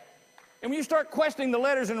that. And when you start questioning the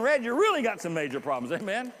letters in red, you really got some major problems.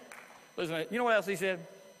 Amen? Listen, you know what else he said?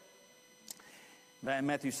 In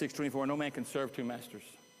Matthew 6:24, no man can serve two masters.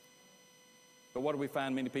 But what do we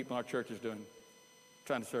find many people in our churches doing?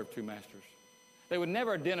 Trying to serve two masters. They would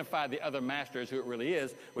never identify the other master as who it really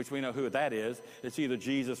is, which we know who that is. It's either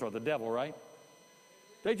Jesus or the devil, right?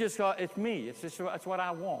 They just thought, it's me. It's what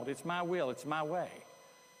I want. It's my will. It's my way.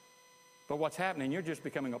 But what's happening, you're just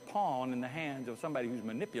becoming a pawn in the hands of somebody who's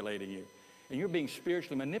manipulating you. And you're being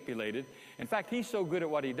spiritually manipulated. In fact, he's so good at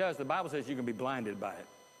what he does, the Bible says you can be blinded by it,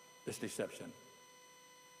 this deception.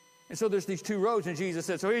 And so there's these two roads, and Jesus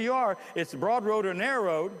said, so here you are. It's the broad road or narrow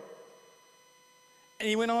road. And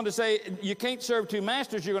he went on to say, you can't serve two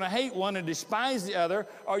masters. You're going to hate one and despise the other,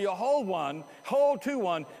 or you'll hold to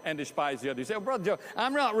one and despise the other. You say, well, Brother Joe,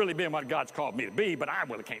 I'm not really being what God's called me to be, but I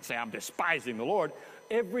really can't say I'm despising the Lord.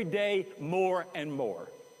 Every day, more and more.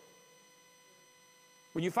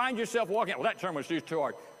 When you find yourself walking out, well, that term was used too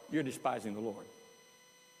hard, you're despising the Lord.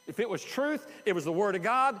 If it was truth, it was the Word of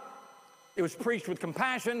God, it was preached with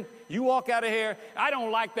compassion, you walk out of here, I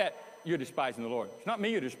don't like that, you're despising the Lord. It's not me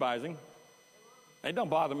you're despising. It don't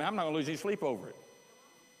bother me. I'm not going to lose any sleep over it.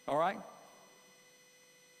 All right?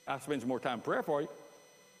 I'll spend some more time in prayer for you.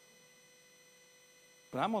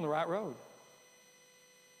 But I'm on the right road.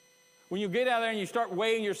 When you get out there and you start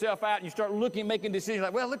weighing yourself out and you start looking, making decisions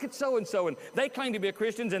like, well, look at so-and-so, and they claim to be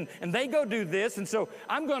Christians, and they go do this, and so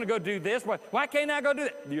I'm going to go do this. Why can't I go do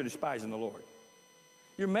that? You're despising the Lord.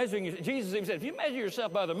 You're measuring. Jesus even said, if you measure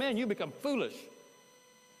yourself by other men, you become foolish.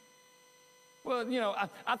 Well, you know,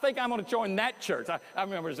 I think I'm going to join that church. I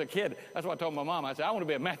remember as a kid, that's what I told my mom. I said, I want to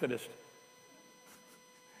be a Methodist.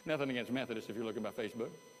 Nothing against Methodists if you're looking by Facebook.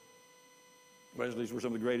 Wesley's were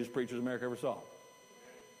some of the greatest preachers America ever saw.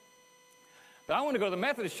 But I want to go to the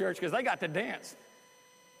Methodist church because they got to dance.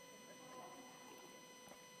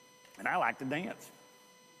 And I like to dance.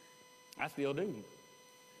 I still do.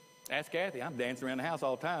 Ask Kathy. I'm dancing around the house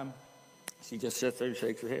all the time. She just sits there and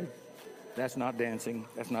shakes her head. That's not dancing.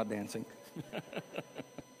 That's not dancing.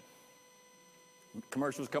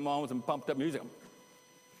 Commercials come on with some pumped up music.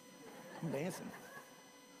 I'm dancing.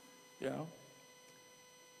 You know.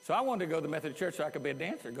 So I wanted to go to the Methodist church so I could be a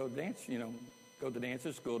dancer, go dance, you know, go to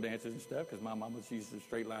dances, school dances and stuff, because my mom was used to the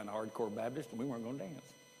straight line hardcore Baptist, and we weren't going to dance.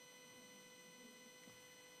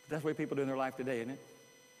 But that's the way people do in their life today, isn't it?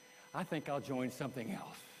 I think I'll join something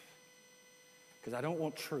else, because I don't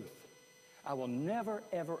want truth. I will never,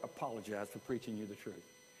 ever apologize for preaching you the truth.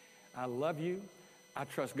 I love you. I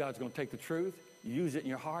trust God's going to take the truth, use it in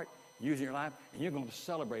your heart, use it in your life, and you're going to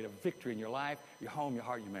celebrate a victory in your life, your home, your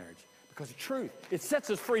heart, your marriage. Because the truth, it sets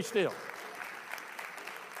us free still.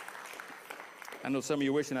 I know some of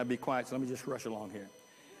you are wishing I'd be quiet, so let me just rush along here.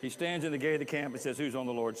 He stands in the gate of the camp and says, who's on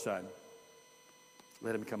the Lord's side?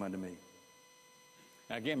 Let him come unto me.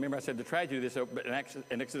 Now again, remember I said the tragedy of this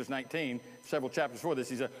in Exodus 19, several chapters before this,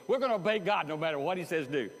 he said, we're going to obey God no matter what he says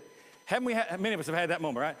do. Many of us have had that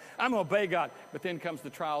moment, right? I'm going to obey God. But then comes the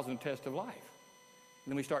trials and tests of life.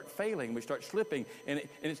 And then we start failing, we start slipping. And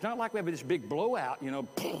it's not like we have this big blowout, you know,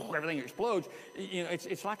 everything explodes. You know,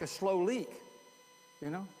 it's like a slow leak, you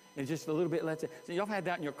know? And just a little bit lets it. So y'all have had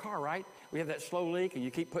that in your car, right? We have that slow leak, and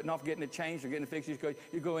you keep putting off getting it changed or getting it fixed.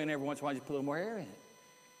 You go in every once in a while, just put a little more air in it.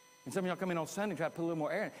 And some of y'all come in on Sunday and try to put a little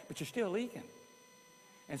more air in it, but you're still leaking.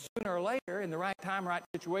 And sooner or later, in the right time, right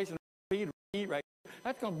situation, right,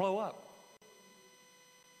 that's going to blow up.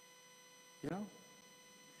 You know?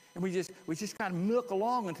 And we just kind of milk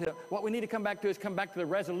along until what we need to come back to is come back to the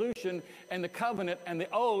resolution and the covenant and the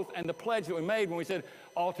oath and the pledge that we made when we said,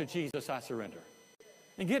 all to Jesus I surrender.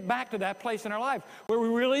 And get back to that place in our life where we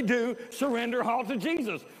really do surrender all to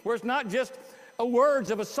Jesus, where it's not just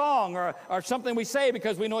words of a song or something we say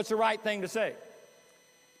because we know it's the right thing to say.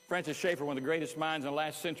 Francis Schaeffer, one of the greatest minds in the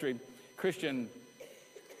last century, Christian,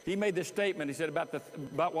 he made this statement. He said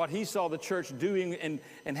about what he saw the church doing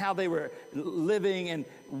and how they were living in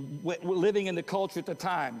the culture at the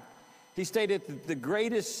time. He stated that the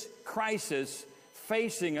greatest crisis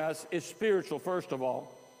facing us is spiritual, first of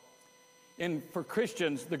all. And for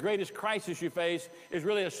Christians, the greatest crisis you face is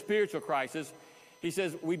really a spiritual crisis. He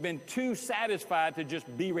says we've been too satisfied to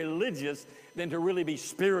just be religious than to really be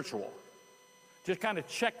spiritual. Just kind of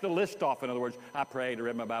check the list off, in other words. I prayed, I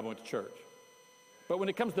read my Bible, went to church. But when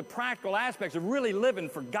it comes to practical aspects of really living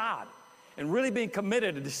for God and really being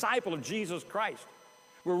committed, a disciple of Jesus Christ,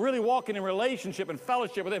 we're really walking in relationship and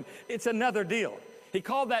fellowship with him, it's another deal. He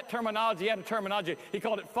called that terminology, he had a terminology, he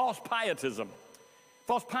called it false pietism.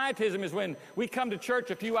 False pietism is when we come to church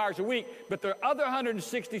a few hours a week, but the other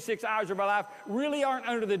 166 hours of our life really aren't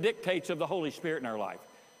under the dictates of the Holy Spirit in our life.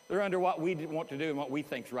 They're under what we want to do and what we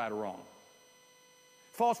think is right or wrong.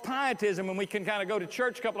 False pietism, when we can kind of go to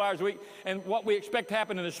church a couple hours a week, and what we expect to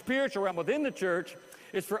happen in the spiritual realm within the church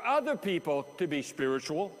is for other people to be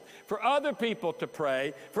spiritual, for other people to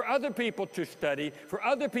pray, for other people to study, for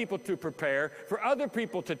other people to prepare, for other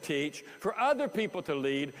people to teach, for other people to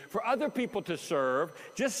lead, for other people to serve.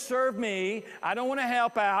 Just serve me. I don't want to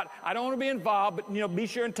help out. I don't want to be involved, but be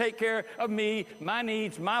sure and take care of me, my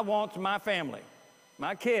needs, my wants, my family,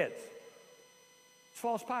 my kids. It's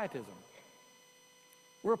false pietism.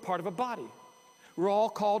 We're a part of a body. We're all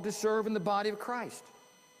called to serve in the body of Christ.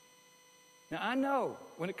 Now, I know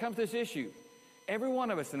when it comes to this issue, every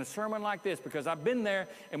one of us in a sermon like this, because I've been there,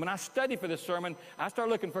 and when I study for this sermon, I start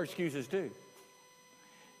looking for excuses too.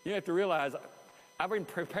 You have to realize, I've been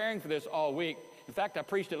preparing for this all week. In fact, I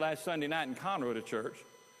preached it last Sunday night in Conroe at a church.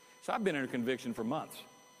 So I've been under conviction for months.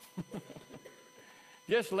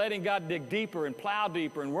 Just letting God dig deeper and plow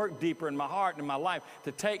deeper and work deeper in my heart and in my life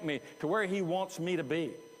to take me to where He wants me to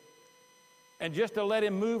be. And just to let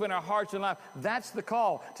Him move in our hearts and life. That's the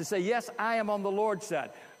call, to say, yes, I am on the Lord's side.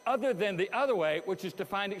 Other than the other way, which is to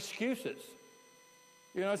find excuses.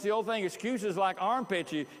 It's the old thing, excuses like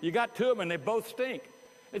armpits. You got two of them and they both stink.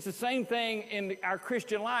 It's the same thing in our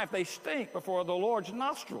Christian life. They stink before the Lord's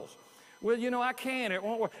nostrils. Well, I can't. It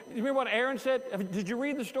won't work. You remember what Aaron said? Did you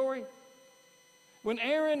read the story? When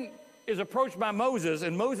Aaron is approached by Moses,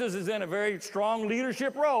 and Moses is in a very strong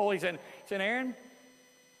leadership role, he said, Aaron,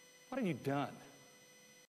 what have you done?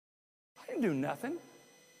 I didn't do nothing.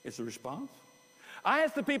 It's the response. I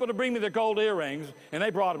asked the people to bring me their gold earrings, and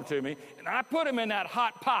they brought them to me, and I put them in that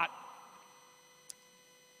hot pot,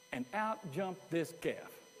 and out jumped this calf.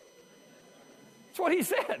 That's what he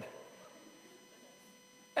said.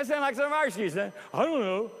 That sounds like some of our excuses. I don't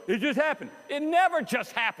know. It just happened. It never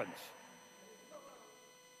just happens.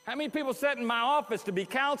 How many people sat in my office to be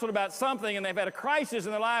counseled about something and they've had a crisis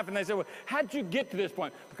in their life and they say, well, how'd you get to this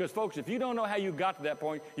point? Because, folks, if you don't know how you got to that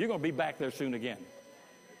point, you're going to be back there soon again.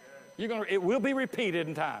 It will be repeated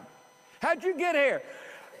in time. How'd you get here?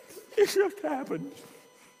 It just happened.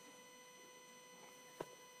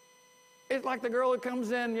 It's like the girl that comes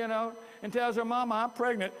in, and tells her mama, I'm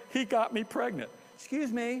pregnant. He got me pregnant.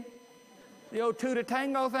 Excuse me? The old two to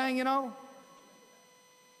tango thing,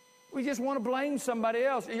 We just want to blame somebody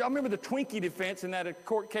else. I remember the Twinkie defense in that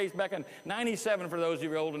court case back in 97, for those of you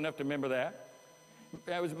who are old enough to remember that.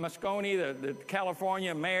 That was Moscone, the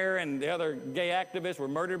California mayor, and the other gay activists were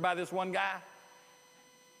murdered by this one guy.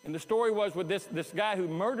 And the story was with this guy who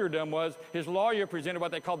murdered them was his lawyer presented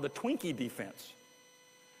what they called the Twinkie defense.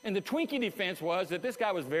 And the Twinkie defense was that this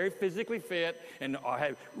guy was very physically fit and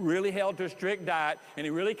had really held to a strict diet, and he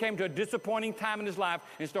really came to a disappointing time in his life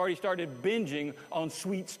and he started binging on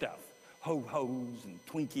sweet stuff, ho-hos and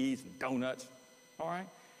Twinkies and donuts, all right?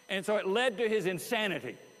 And so it led to his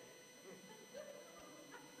insanity.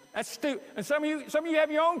 That's stupid. And some of you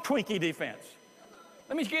have your own Twinkie defense.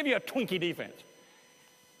 Let me give you a Twinkie defense.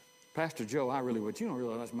 Pastor Joe, I really would. You don't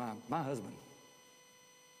realize that's my husband.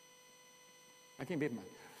 I can't be my...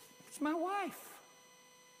 It's my wife.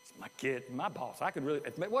 It's my kid, my boss.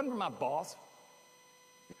 If it wasn't for my boss,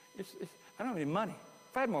 I don't have any money.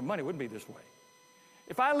 If I had more money, it wouldn't be this way.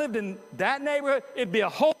 If I lived in that neighborhood, it'd be a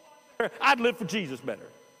whole lot better. I'd live for Jesus better.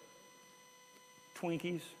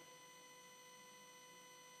 Twinkies.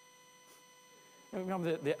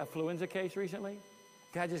 Remember the affluenza case recently?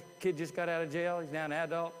 Kid just got out of jail. He's now an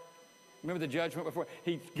adult. Remember the judgment before?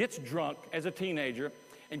 He gets drunk as a teenager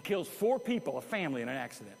and kills 4 people, a family, in an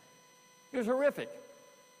accident. It was horrific,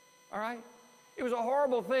 all right? It was a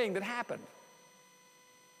horrible thing that happened.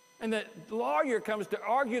 And the lawyer comes to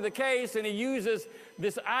argue the case, and he uses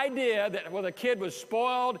this idea that, well, the kid was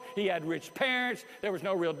spoiled, he had rich parents, there was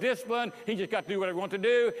no real discipline, he just got to do whatever he wanted to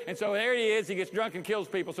do, and so there he is, he gets drunk and kills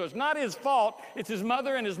people. So it's not his fault, it's his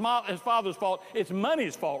mother and his father's fault, it's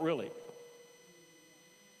money's fault, really.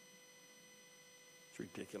 It's a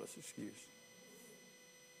ridiculous excuse.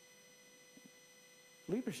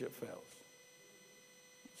 Leadership fails.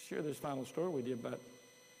 Share this final story with you about a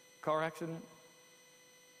car accident.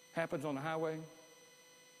 Happens on the highway.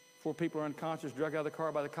 4 people are unconscious, drug out of the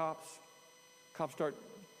car by the cops. Cops start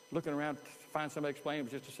looking around to find somebody to explain it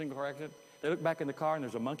was just a single car accident. They look back in the car and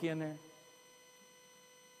there's a monkey in there.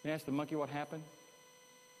 They ask the monkey what happened.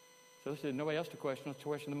 So they said, nobody else to question, let's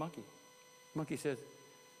question the monkey. The monkey says,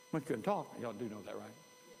 monkey couldn't talk. Y'all do know that, right?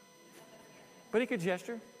 But he could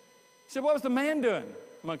gesture. He said, what was the man doing?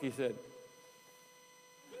 Monkey said,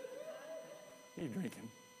 he's drinking.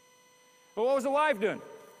 Well, what was the wife doing?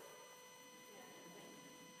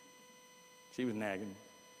 She was nagging.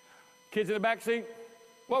 Kids in the back seat,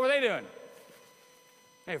 what were they doing?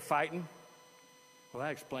 They were fighting. Well,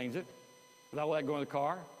 that explains it. Without letting go in the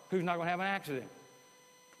car, who's not going to have an accident?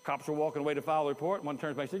 Cops are walking away to file a report. One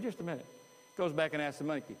turns back and says, just a minute. Goes back and asks the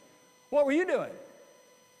monkey, what were you doing?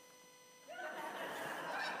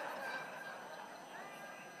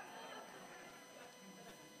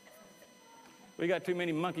 We got too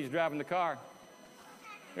many monkeys driving the car.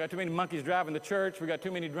 We got too many monkeys driving the church. We got too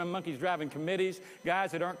many monkeys driving committees,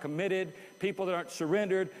 guys that aren't committed, people that aren't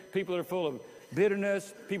surrendered, people that are full of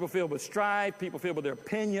bitterness, people filled with strife, people filled with their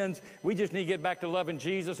opinions. We just need to get back to loving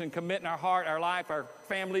Jesus and committing our heart, our life, our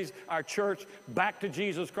families, our church back to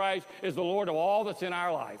Jesus Christ as the Lord of all that's in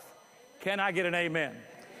our life. Can I get an amen?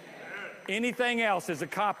 Anything else is a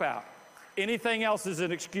cop-out. Anything else is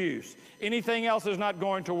an excuse. Anything else is not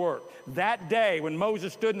going to work. That day when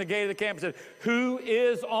Moses stood in the gate of the camp and said, who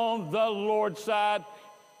is on the Lord's side?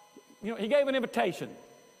 You know, he gave an invitation.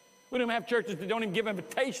 We don't have churches that don't even give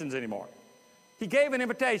invitations anymore. He gave an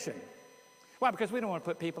invitation. Why? Because we don't want to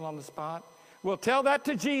put people on the spot. Well, tell that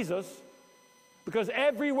to Jesus, because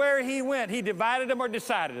everywhere he went, he divided them or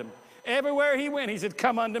decided them. Everywhere he went, he said,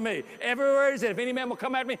 come unto me. Everywhere he said, if any man will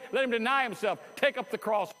come after me, let him deny himself, take up the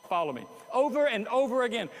cross, follow me. Over and over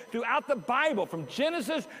again, throughout the Bible, from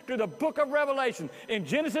Genesis to the book of Revelation. In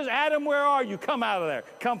Genesis, Adam, where are you? Come out of there.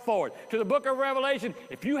 Come forward. To the book of Revelation,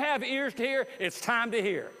 if you have ears to hear, it's time to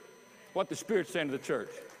hear what the Spirit's saying to the church.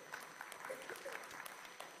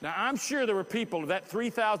 Now, I'm sure there were people, that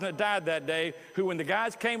 3,000 that died that day, who when the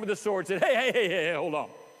guys came with the sword said, hey, hold on.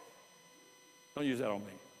 Don't use that on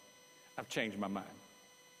me. I've changed my mind.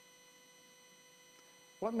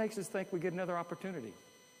 What makes us think we get another opportunity?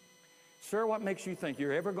 Sir, what makes you think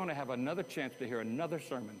you're ever going to have another chance to hear another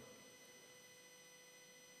sermon?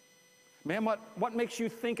 Ma'am, what makes you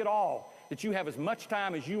think at all that you have as much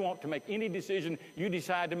time as you want to make any decision you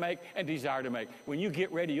decide to make and desire to make? When you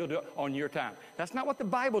get ready, you'll do it on your time. That's not what the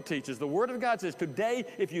Bible teaches. The Word of God says, today,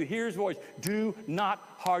 if you hear His voice, do not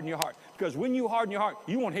harden your heart. Because when you harden your heart,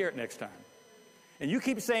 you won't hear it next time. And you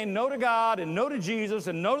keep saying no to God and no to Jesus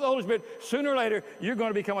and no to the Holy Spirit, sooner or later, you're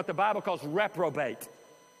going to become what the Bible calls reprobate.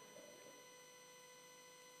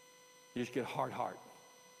 You just get a hard heart.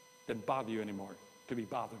 Doesn't bother you anymore to be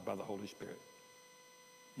bothered by the Holy Spirit.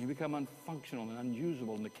 You become unfunctional and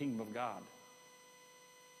unusable in the kingdom of God.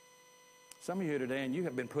 Some of you here today, and you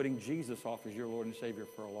have been putting Jesus off as your Lord and Savior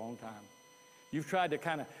for a long time. You've tried to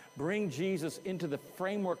kind of bring Jesus into the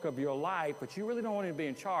framework of your life, but you really don't want him to be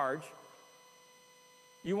in charge.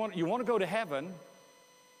 You want to go to heaven,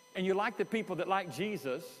 and you like the people that like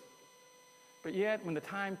Jesus, but yet when the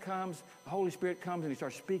time comes, the Holy Spirit comes and he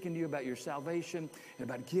starts speaking to you about your salvation and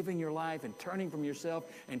about giving your life and turning from yourself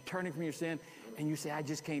and turning from your sin, and you say, I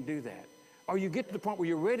just can't do that. Or you get to the point where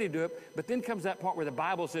you're ready to do it, but then comes that point where the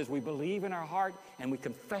Bible says we believe in our heart and we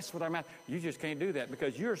confess with our mouth. You just can't do that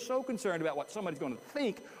because you're so concerned about what somebody's going to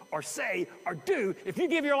think or say or do if you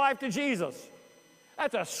give your life to Jesus.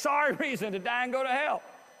 That's a sorry reason to die and go to hell.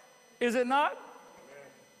 Is it not?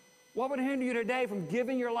 What would hinder you today from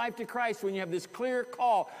giving your life to Christ when you have this clear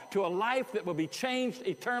call to a life that will be changed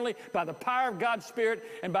eternally by the power of God's Spirit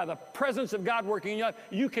and by the presence of God working in your life?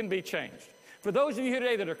 You can be changed. For those of you here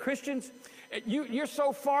today that are Christians, you're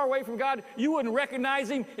so far away from God, you wouldn't recognize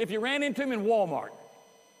him if you ran into him in Walmart.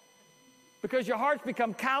 Because your heart's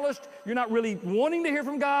become calloused. You're not really wanting to hear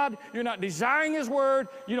from God. You're not desiring his word.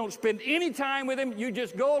 You don't spend any time with him. You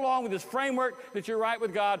just go along with this framework that you're right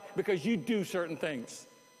with God because you do certain things.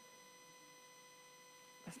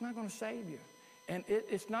 That's not going to save you. And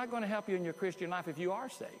it's not going to help you in your Christian life if you are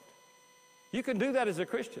saved. You can do that as a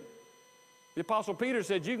Christian. The Apostle Peter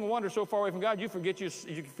said, you can wander so far away from God, you forget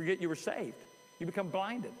you were saved. You become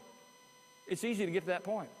blinded. It's easy to get to that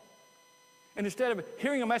point. And instead of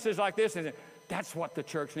hearing a message like this and saying, that's what the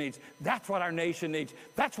church needs, that's what our nation needs,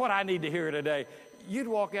 that's what I need to hear today, you'd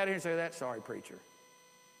walk out here and say, that's sorry, preacher.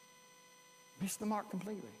 Missed the mark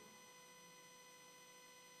completely.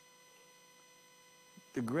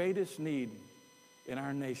 The greatest need in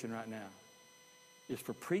our nation right now is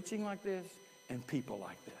for preaching like this and people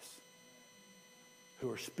like this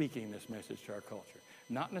who are speaking this message to our culture.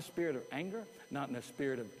 Not in a spirit of anger, not in a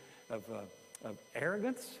spirit of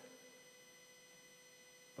arrogance,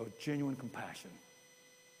 but with genuine compassion.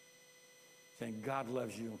 Saying God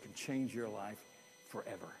loves you and can change your life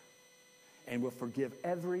forever and will forgive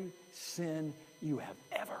every sin you have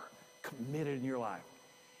ever committed in your life.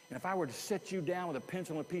 And if I were to set you down with a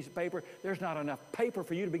pencil and a piece of paper, there's not enough paper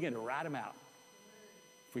for you to begin to write them out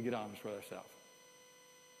if we get honest with ourselves.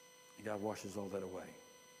 And God washes all that away.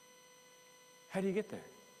 How do you get there?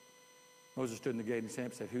 Moses stood in the gate and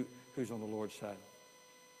said, who's on the Lord's side?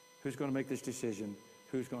 Who's going to make this decision?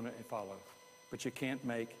 Who's going to follow? But you can't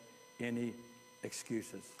make any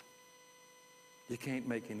excuses. You can't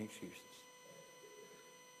make any excuses.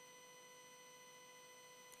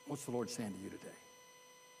 What's the Lord saying to you today?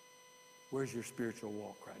 Where's your spiritual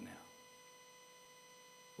walk right now?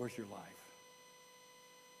 Where's your life?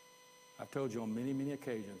 I've told you on many, many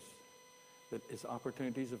occasions that as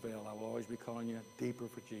opportunities avail, I will always be calling you deeper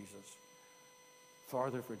for Jesus,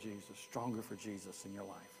 farther for Jesus, stronger for Jesus in your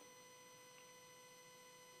life.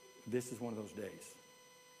 This is one of those days.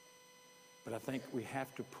 But I think we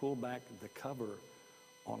have to pull back the cover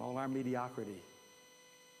on all our mediocrity,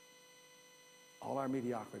 all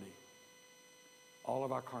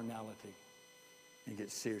of our carnality, and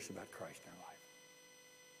get serious about Christ in our life.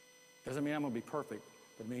 Doesn't mean I'm going to be perfect,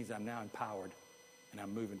 but it means I'm now empowered and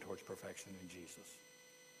I'm moving towards perfection in Jesus.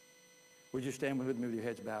 Would you stand with me with your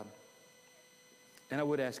heads bowed? And I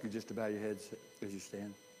would ask you just to bow your heads as you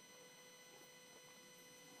stand.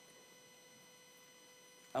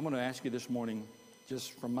 I'm going to ask you this morning,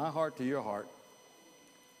 just from my heart to your heart,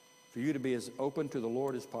 for you to be as open to the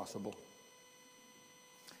Lord as possible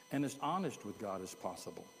and as honest with God as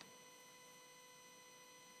possible.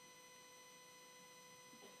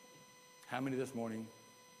 How many this morning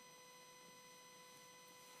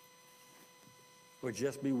would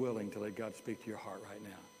just be willing to let God speak to your heart right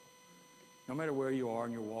now? No matter where you are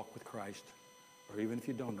in your walk with Christ, or even if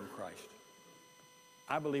you don't know Christ.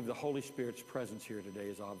 I believe the Holy Spirit's presence here today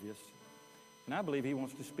is obvious. And I believe he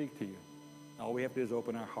wants to speak to you. All we have to do is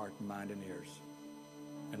open our heart and mind and ears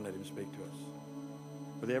and let him speak to us.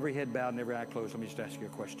 With every head bowed and every eye closed, let me just ask you a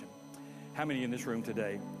question. How many in this room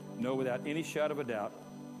today know without any shadow of a doubt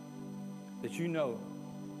that you know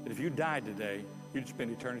that if you died today, you'd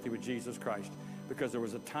spend eternity with Jesus Christ because there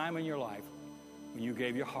was a time in your life when you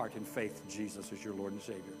gave your heart in faith to Jesus as your Lord and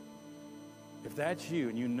Savior? If that's you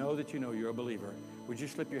and you know that you know you're a believer, would you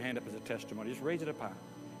slip your hand up as a testimony? Just raise it up high.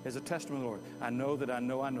 As a testimony, Lord, I know that I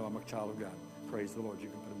know I'm a child of God. Praise the Lord. You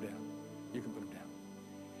can put them down. You can put them down.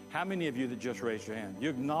 How many of you that just raised your hand, you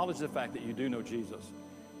acknowledge the fact that you do know Jesus,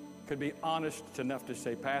 could be honest enough to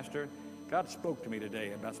say, Pastor, God spoke to me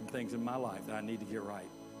today about some things in my life that I need to get right,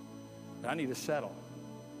 that I need to settle,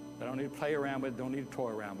 that I don't need to play around with, don't need to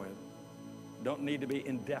toy around with, don't need to be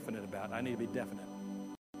indefinite about. I need to be definite.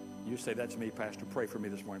 You say, that's me, Pastor. Pray for me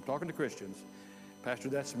this morning. I'm talking to Christians. Pastor,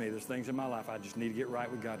 that's me. There's things in my life I just need to get right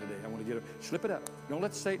with God today. I want to get it. Slip it up. Don't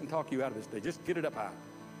let Satan talk you out of this day. Just get it up high.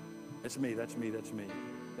 That's me. That's me. That's me.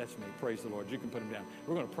 That's me. Praise the Lord. You can put them down.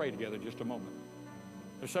 We're going to pray together in just a moment.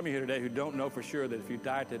 There's some of you here today who don't know for sure that if you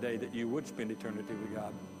died today that you would spend eternity with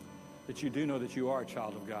God. That you do know that you are a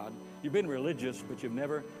child of God. You've been religious, but you've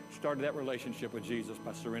never started that relationship with Jesus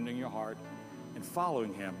by surrendering your heart and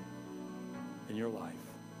following him in your life.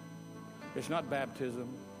 It's not baptism.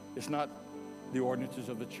 It's not the ordinances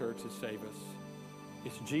of the church that save us.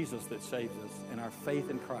 It's Jesus that saves us and our faith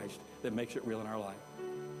in Christ that makes it real in our life.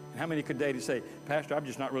 And how many could today say, Pastor, I'm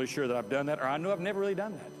just not really sure that I've done that, or I know I've never really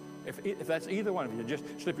done that. If that's either one of you, just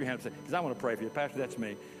slip your hand up and say, because I want to pray for you. Pastor, that's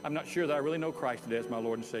me. I'm not sure that I really know Christ today as my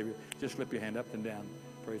Lord and Savior. Just slip your hand up and down.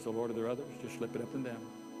 Praise the Lord. Are there others? Just slip it up and down.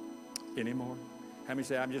 Any more? How many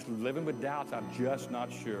say, I'm just living with doubts. I'm just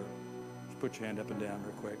not sure. Just put your hand up and down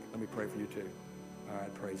real quick. Let me pray for you too. All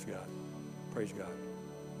right. Praise God. Praise God.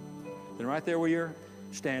 Then right there where you're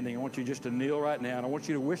standing, I want you just to kneel right now, and I want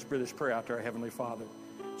you to whisper this prayer out to our Heavenly Father.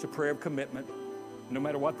 It's a prayer of commitment. No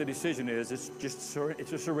matter what the decision is,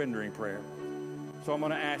 it's a surrendering prayer. So I'm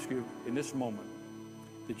going to ask you in this moment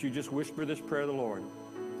that you just whisper this prayer to the Lord.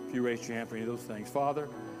 If you raise your hand for any of those things. Father,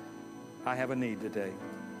 I have a need today,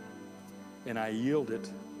 and I yield it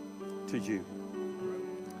to you.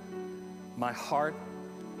 My heart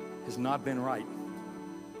has not been right,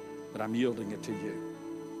 but I'm yielding it to you.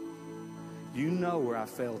 You know where I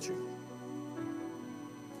failed you.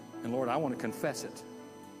 And Lord, I want to confess it.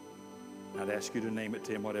 I'd ask you to name it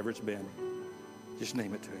to him, whatever it's been. Just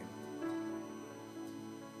name it to him.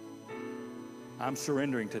 I'm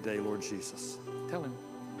surrendering today, Lord Jesus. Tell him,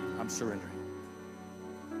 I'm surrendering.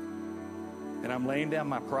 And I'm laying down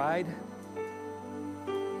my pride,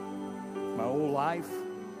 my old life,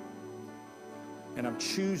 and I'm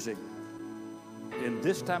choosing in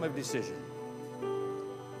this time of decision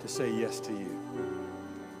to say yes to you.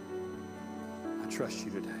 I trust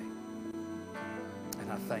you today. And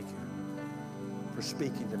I thank you for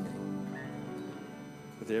speaking to me.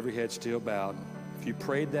 With every head still bowed, if you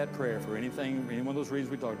prayed that prayer for anything, any one of those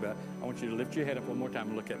reasons we talked about, I want you to lift your head up one more time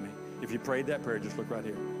and look at me. If you prayed that prayer, just look right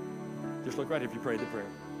here. Just look right here if you prayed the prayer.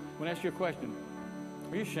 I want to ask you a question.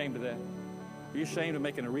 Are you ashamed of that? Are you ashamed of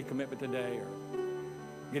making a recommitment today, or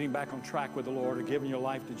getting back on track with the Lord, or giving your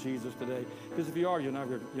life to Jesus today? Because if you are, you're not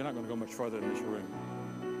going to go much further in this room.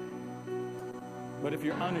 But if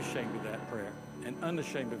you're unashamed of that prayer and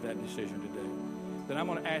unashamed of that decision today, then I'm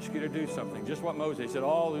going to ask you to do something. Just what Moses said,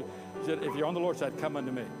 he said, if you're on the Lord's side, come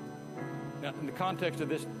unto me. Now, in the context of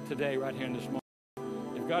this today, right here in this moment,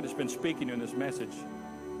 if God has been speaking in this message,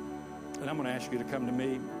 then I'm going to ask you to come to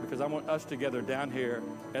me, because I want us together down here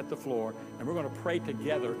at the floor, and we're going to pray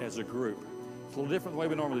together as a group. It's a little different the way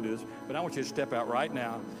we normally do this, but I want you to step out right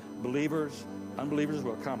now. Believers, unbelievers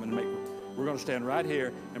will come and we're going to stand right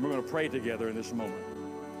here, and we're going to pray together in this moment.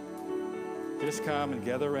 Just come and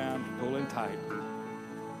gather around, pull in tight.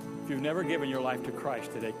 If you've never given your life to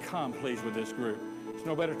Christ today, come please with this group. There's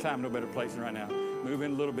no better time, no better place than right now. Move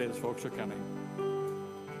in a little bit as folks are coming.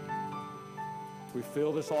 We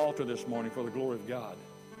fill this altar this morning for the glory of God.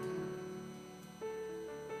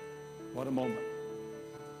 What a moment.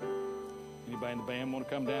 Anybody in the band want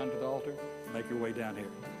to come down to the altar? Make your way down here.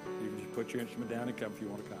 You can just put your instrument down and come if you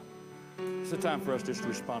want to come. It's the time for us just to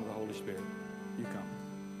respond to the Holy Spirit. You come.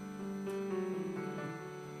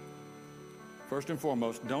 First and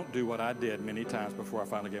foremost, don't do what I did many times before I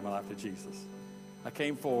finally gave my life to Jesus. I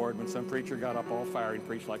came forward when some preacher got up all fiery and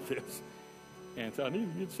preached like this and said, I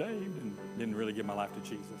need to get saved, and didn't really give my life to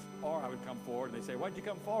Jesus. Or I would come forward and they'd say, why'd you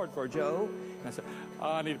come forward for, Joe? And I said,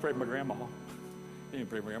 I need to pray for my grandma. I need to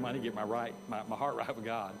pray for my grandma. I need to get my heart right with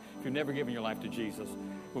God. If you've never given your life to Jesus,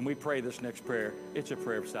 when we pray this next prayer, it's a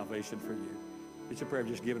prayer of salvation for you. It's a prayer of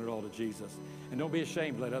just giving it all to Jesus. And don't be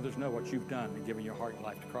ashamed to let others know what you've done in giving your heart and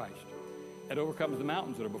life to Christ. It overcomes the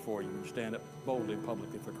mountains that are before you when you stand up boldly and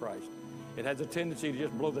publicly for Christ. It has a tendency to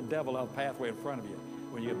just blow the devil out of the pathway in front of you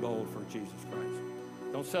when you get bold for Jesus Christ.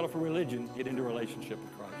 Don't settle for religion. Get into a relationship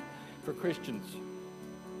with Christ. For Christians,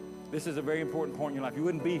 this is a very important point in your life. You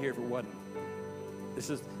wouldn't be here if it wasn't. This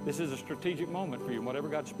is a strategic moment for you, whatever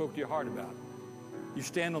God spoke to your heart about. You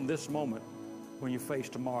stand on this moment when you face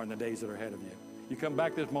tomorrow and the days that are ahead of you. You come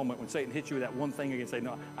back to this moment when Satan hits you with that one thing again and say,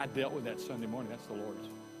 no, I dealt with that Sunday morning. That's the Lord's.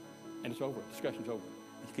 And it's over. Discussion's over.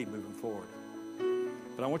 You keep moving forward.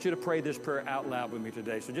 But I want you to pray this prayer out loud with me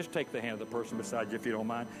today. So just take the hand of the person beside you if you don't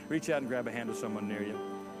mind. Reach out and grab a hand of someone near you.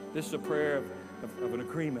 This is a prayer of an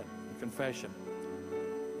agreement, a confession.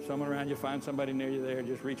 Someone around you, find somebody near you there.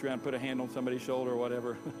 Just reach around, put a hand on somebody's shoulder or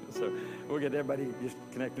whatever. So we'll get everybody just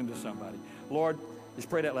connecting to somebody. Lord, just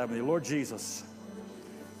pray that loud with me. Lord Jesus,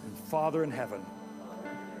 and Father in heaven,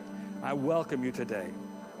 I welcome you today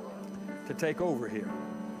to take over here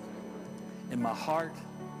in my heart,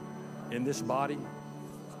 in this body,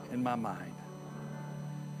 in my mind.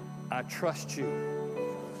 I trust you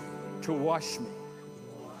to wash me,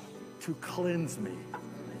 to cleanse me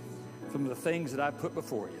from the things that I've put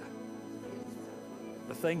before you,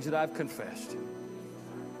 the things that I've confessed.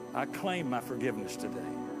 I claim my forgiveness today.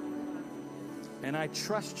 And I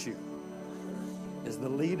trust you as the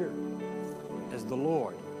leader, as the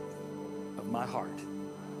Lord of my heart.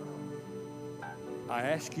 I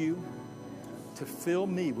ask you to fill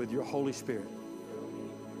me with your Holy Spirit.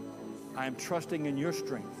 I am trusting in your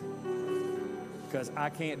strength because I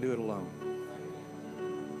can't do it alone.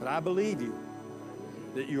 But I believe you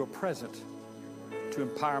that you are present to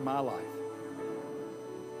empower my life.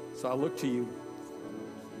 So I look to you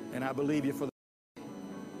and I believe you for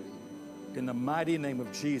in the mighty name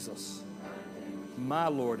of Jesus, my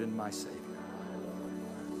Lord and my Savior.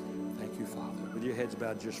 Thank you, Father. With your heads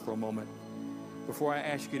bowed just for a moment, before I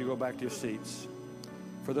ask you to go back to your seats,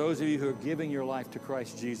 for those of you who are giving your life to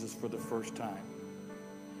Christ Jesus for the first time,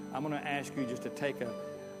 I'm going to ask you just to take a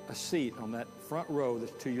seat on that front row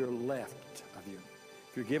that's to your left of you.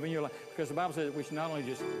 If you're giving your life, because the Bible says we should not only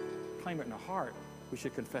just claim it in our heart, we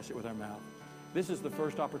should confess it with our mouth. This is the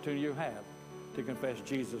first opportunity you have to confess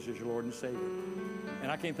Jesus as your Lord and Savior. And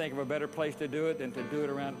I can't think of a better place to do it than to do it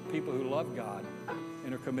around people who love God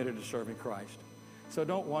and are committed to serving Christ. So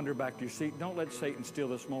don't wander back to your seat. Don't let Satan steal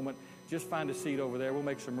this moment. Just find a seat over there. We'll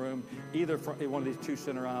make some room. Either in one of these two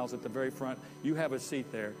center aisles at the very front, you have a seat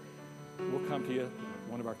there. We'll come to you.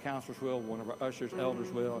 One of our counselors will, one of our ushers,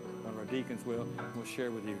 elders will, one of our deacons will, and we'll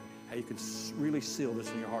share with you how you can really seal this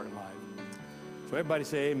in your heart and life. So everybody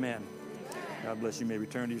say amen. God bless you. You may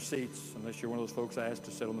return to your seats. Unless you're one of those folks I asked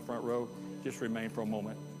to sit on the front row, just remain for a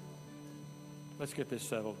moment. Let's get this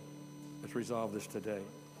settled. Let's resolve this today.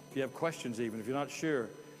 If you have questions even, if you're not sure,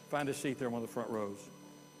 find a seat there in one of the front rows.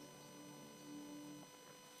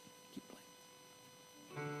 Keep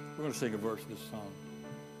playing. We're going to sing a verse of this song.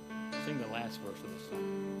 Sing the last verse of this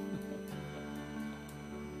song.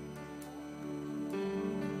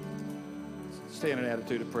 Stay in an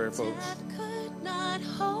attitude of prayer, folks. Death could not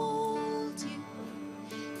hold you.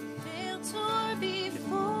 Veil tore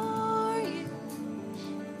before you.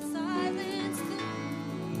 Silence the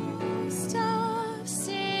ghost of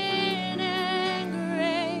sin and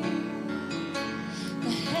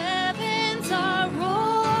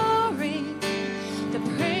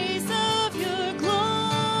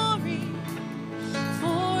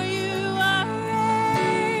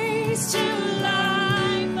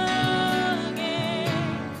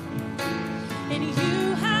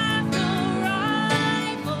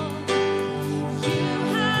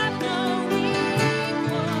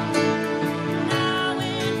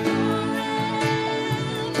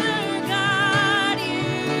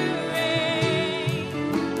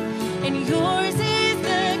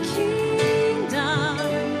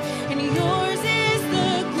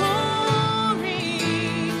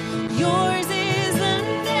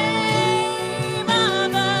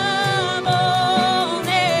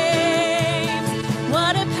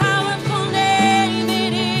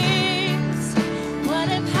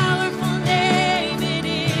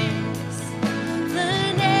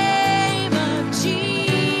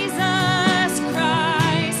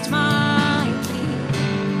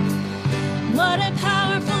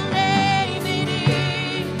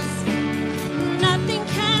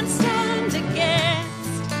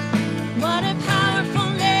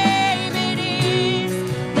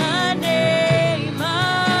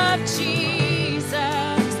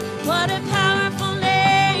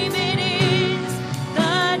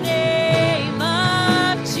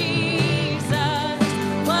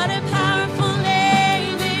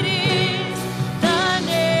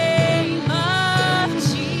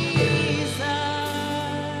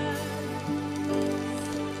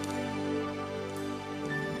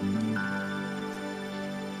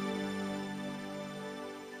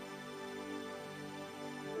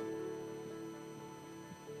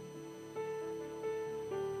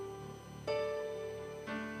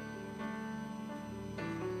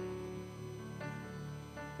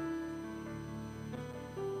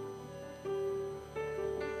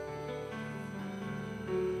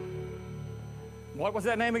What was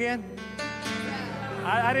that name again?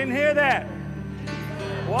 I didn't hear that.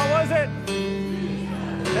 What was it?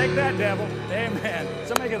 Take that, devil. Amen.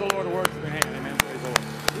 Somebody give the Lord a worship in hand. Amen. Praise the Lord.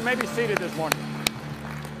 You may be seated this morning.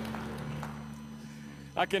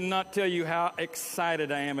 I cannot tell you how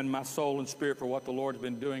excited I am in my soul and spirit for what the Lord's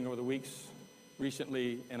been doing over the weeks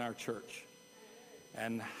recently in our church,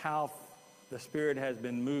 and how the Spirit has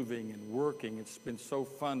been moving and working. It's been so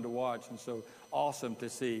fun to watch and so awesome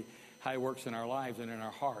to see how He works in our lives and in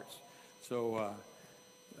our hearts. So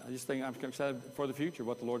I just think I'm excited for the future,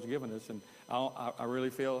 what the Lord's given us. And I really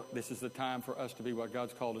feel this is the time for us to be what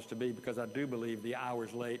God's called us to be, because I do believe the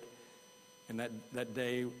hour's late. And that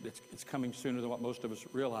day, it's coming sooner than what most of us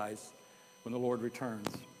realize, when the Lord returns.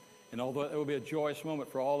 And although it will be a joyous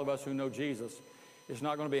moment for all of us who know Jesus, it's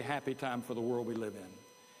not going to be a happy time for the world we live in.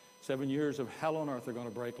 7 years of hell on earth are going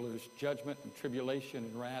to break loose. Judgment and tribulation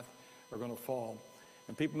and wrath are going to fall.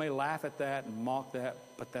 And people may laugh at that and mock that,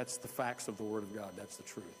 but that's the facts of the Word of God. That's the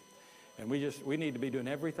truth. And we need to be doing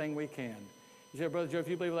everything we can. You say, Brother Joe, if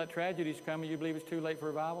you believe that tragedy is coming, you believe it's too late for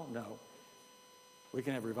revival? No. We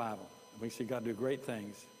can have revival. We see God do great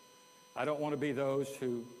things. I don't want to be those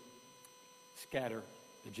who scatter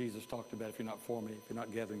that Jesus talked about. If you're not for me, if you're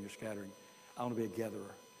not gathering, you're scattering. I want to be a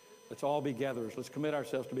gatherer. Let's all be gatherers. Let's commit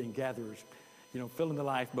ourselves to being gatherers. Fill in the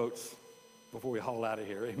lifeboats before we haul out of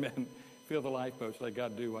here. Amen. Fill the lifeboats. Let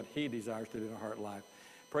God do what He desires to do in our heart and life.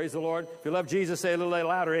 Praise the Lord. If you love Jesus, say a little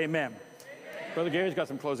louder, amen. Amen. Brother Gary's got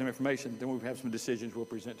some closing information. Then we'll have some decisions we'll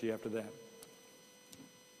present to you after that.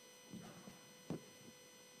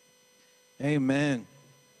 Amen.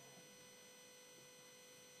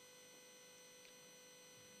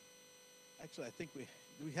 Actually, I think do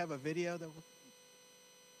we have a video that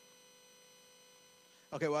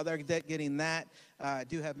okay, while they're getting that, I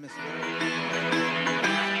do have Miss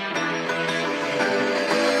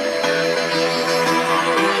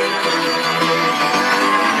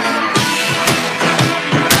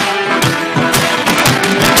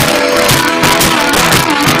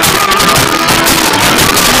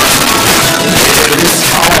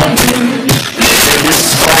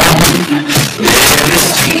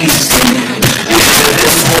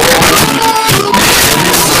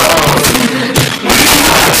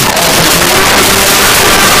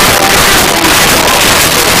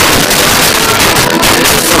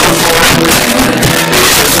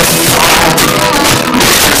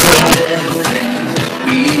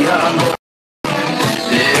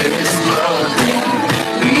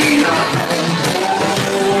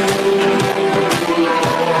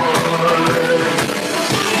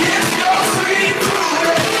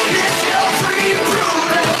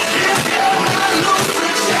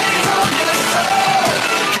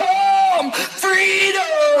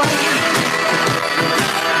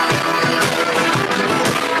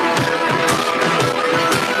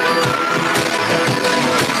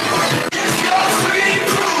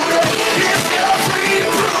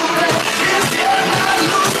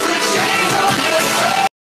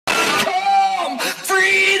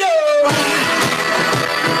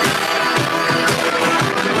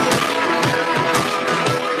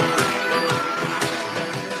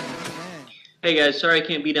Hey guys, sorry I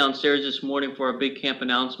can't be downstairs this morning for our big camp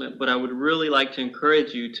announcement, but I would really like to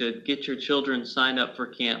encourage you to get your children signed up for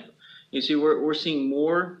camp. You see, we're seeing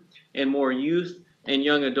more and more youth and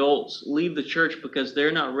young adults leave the church because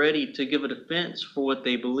they're not ready to give a defense for what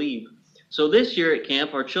they believe. So this year at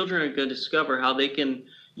camp, our children are going to discover how they can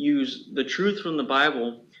use the truth from the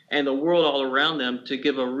Bible and the world all around them to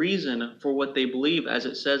give a reason for what they believe, as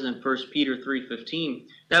it says in 1 Peter 3:15.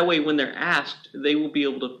 That way, when they're asked, they will be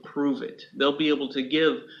able to prove it. They'll be able to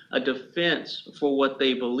give a defense for what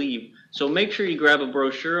they believe. So make sure you grab a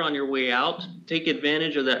brochure on your way out. Take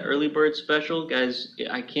advantage of that early bird special. Guys,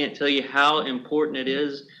 I can't tell you how important it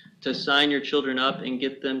is to sign your children up and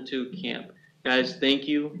get them to camp. Guys, thank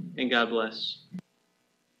you, and God bless.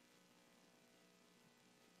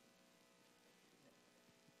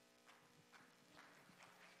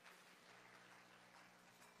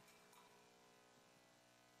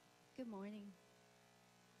 Good morning.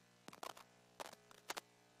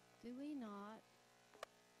 Do we not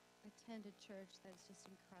attend a church that's just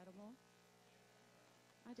incredible?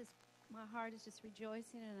 My heart is just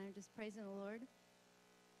rejoicing and I'm just praising the Lord.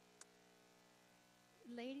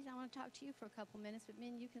 Ladies, I want to talk to you for a couple minutes, but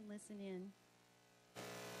men, you can listen in.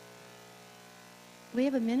 We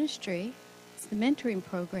have a ministry, it's the mentoring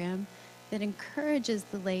program, that encourages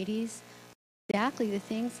the ladies exactly the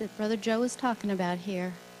things that Brother Joe is talking about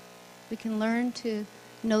here. We can learn to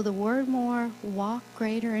know the Word more, walk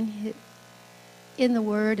greater in the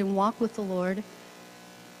Word, and walk with the Lord.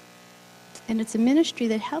 And it's a ministry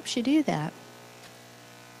that helps you do that.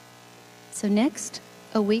 So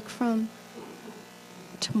a week from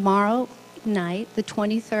tomorrow night, the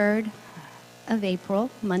 23rd of April,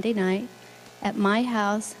 Monday night, at my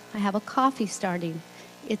house, I have a coffee starting.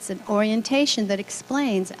 It's an orientation that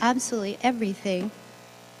explains absolutely everything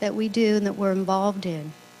that we do and that we're involved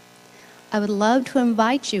in. I would love to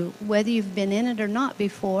invite you, whether you've been in it or not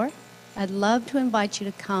before, I'd love to invite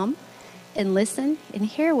you to come and listen and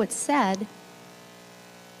hear what's said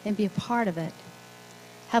and be a part of it.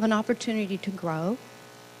 Have an opportunity to grow.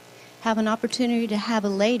 Have an opportunity to have a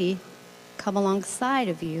lady come alongside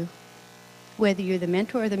of you. Whether you're the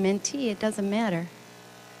mentor or the mentee, it doesn't matter.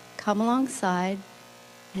 Come alongside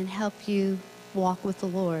and help you walk with the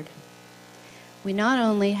Lord. We not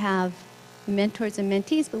only have mentors and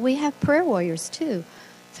mentees, but we have prayer warriors too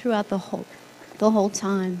throughout the whole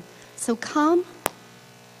time. So come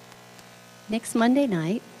next Monday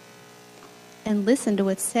night and listen to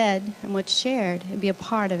what's said and what's shared and be a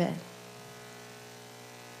part of it.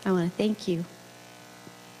 I want to thank you.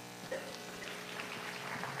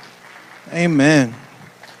 Amen.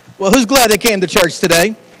 Well, who's glad they came to church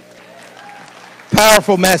today?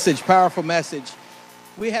 Powerful message, powerful message.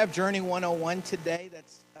 We have Journey 101 today.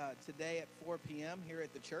 That's today at 4 p.m. here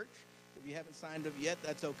at the church. If you haven't signed up yet,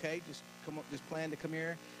 that's okay. Just plan to come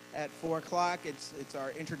here at 4 o'clock. It's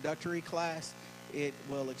our introductory class. It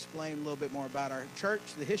will explain a little bit more about our church,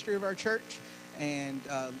 the history of our church, and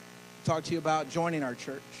talk to you about joining our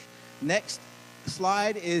church. Next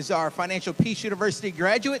slide is our Financial Peace University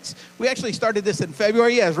graduates. We actually started this in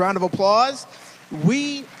February. Yes, round of applause.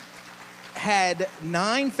 We had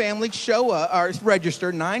 9 families show up, or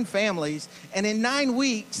register 9 families, and in 9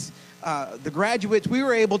 weeks, the graduates, we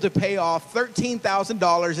were able to pay off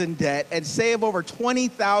 $13,000 in debt and save over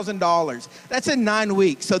 $20,000. That's in 9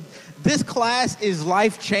 weeks. So this class is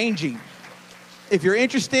life-changing. If you're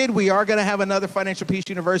interested, we are going to have another Financial Peace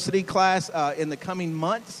University class in the coming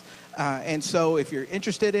months. And so if you're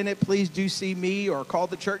interested in it, please do see me or call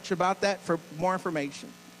the church about that for more information.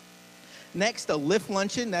 Next, a Lift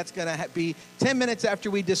Luncheon. That's going to be 10 minutes after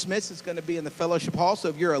we dismiss. It's going to be in the fellowship hall. So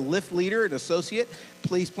if you're a Lift leader, an associate,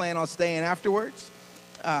 please plan on staying afterwards.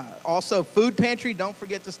 Also, Food Pantry. Don't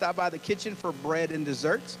forget to stop by the kitchen for bread and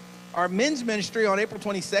desserts. Our men's ministry on April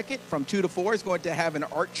 22nd from 2 to 4 is going to have an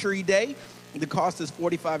archery day. The cost is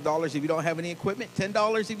 $45 if you don't have any equipment,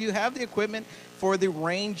 $10 if you have the equipment for the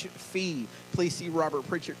range fee. Please see Robert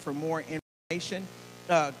Pritchard for more information.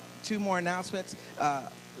 2 more announcements.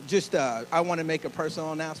 I want to make a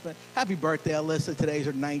personal announcement. Happy birthday, Alyssa. Today's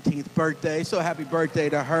her 19th birthday, so happy birthday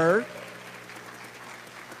to her.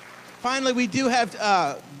 Finally, we do have,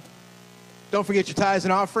 don't forget your tithes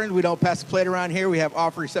and offering. We don't pass the plate around here. We have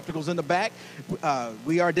offering receptacles in the back.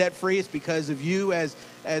 We are debt-free. It's because of you as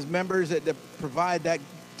members that provide that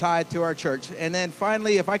tithe to our church. And then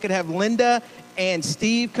finally, if I could have Linda and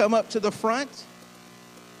Steve come up to the front.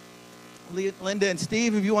 Linda and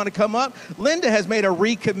Steve, if you want to come up. Linda has made a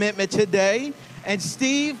recommitment today, and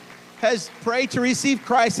Steve has prayed to receive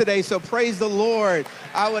Christ today, so praise the Lord.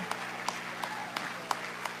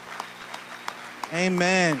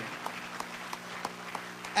 Amen.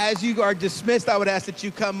 As you are dismissed, I would ask that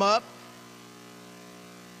you come up.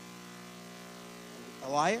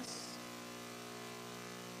 Elias?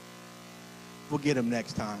 We'll get him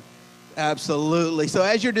next time. Absolutely. So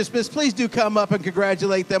as you're dismissed, please do come up and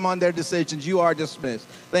congratulate them on their decisions. You are dismissed.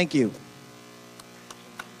 Thank you.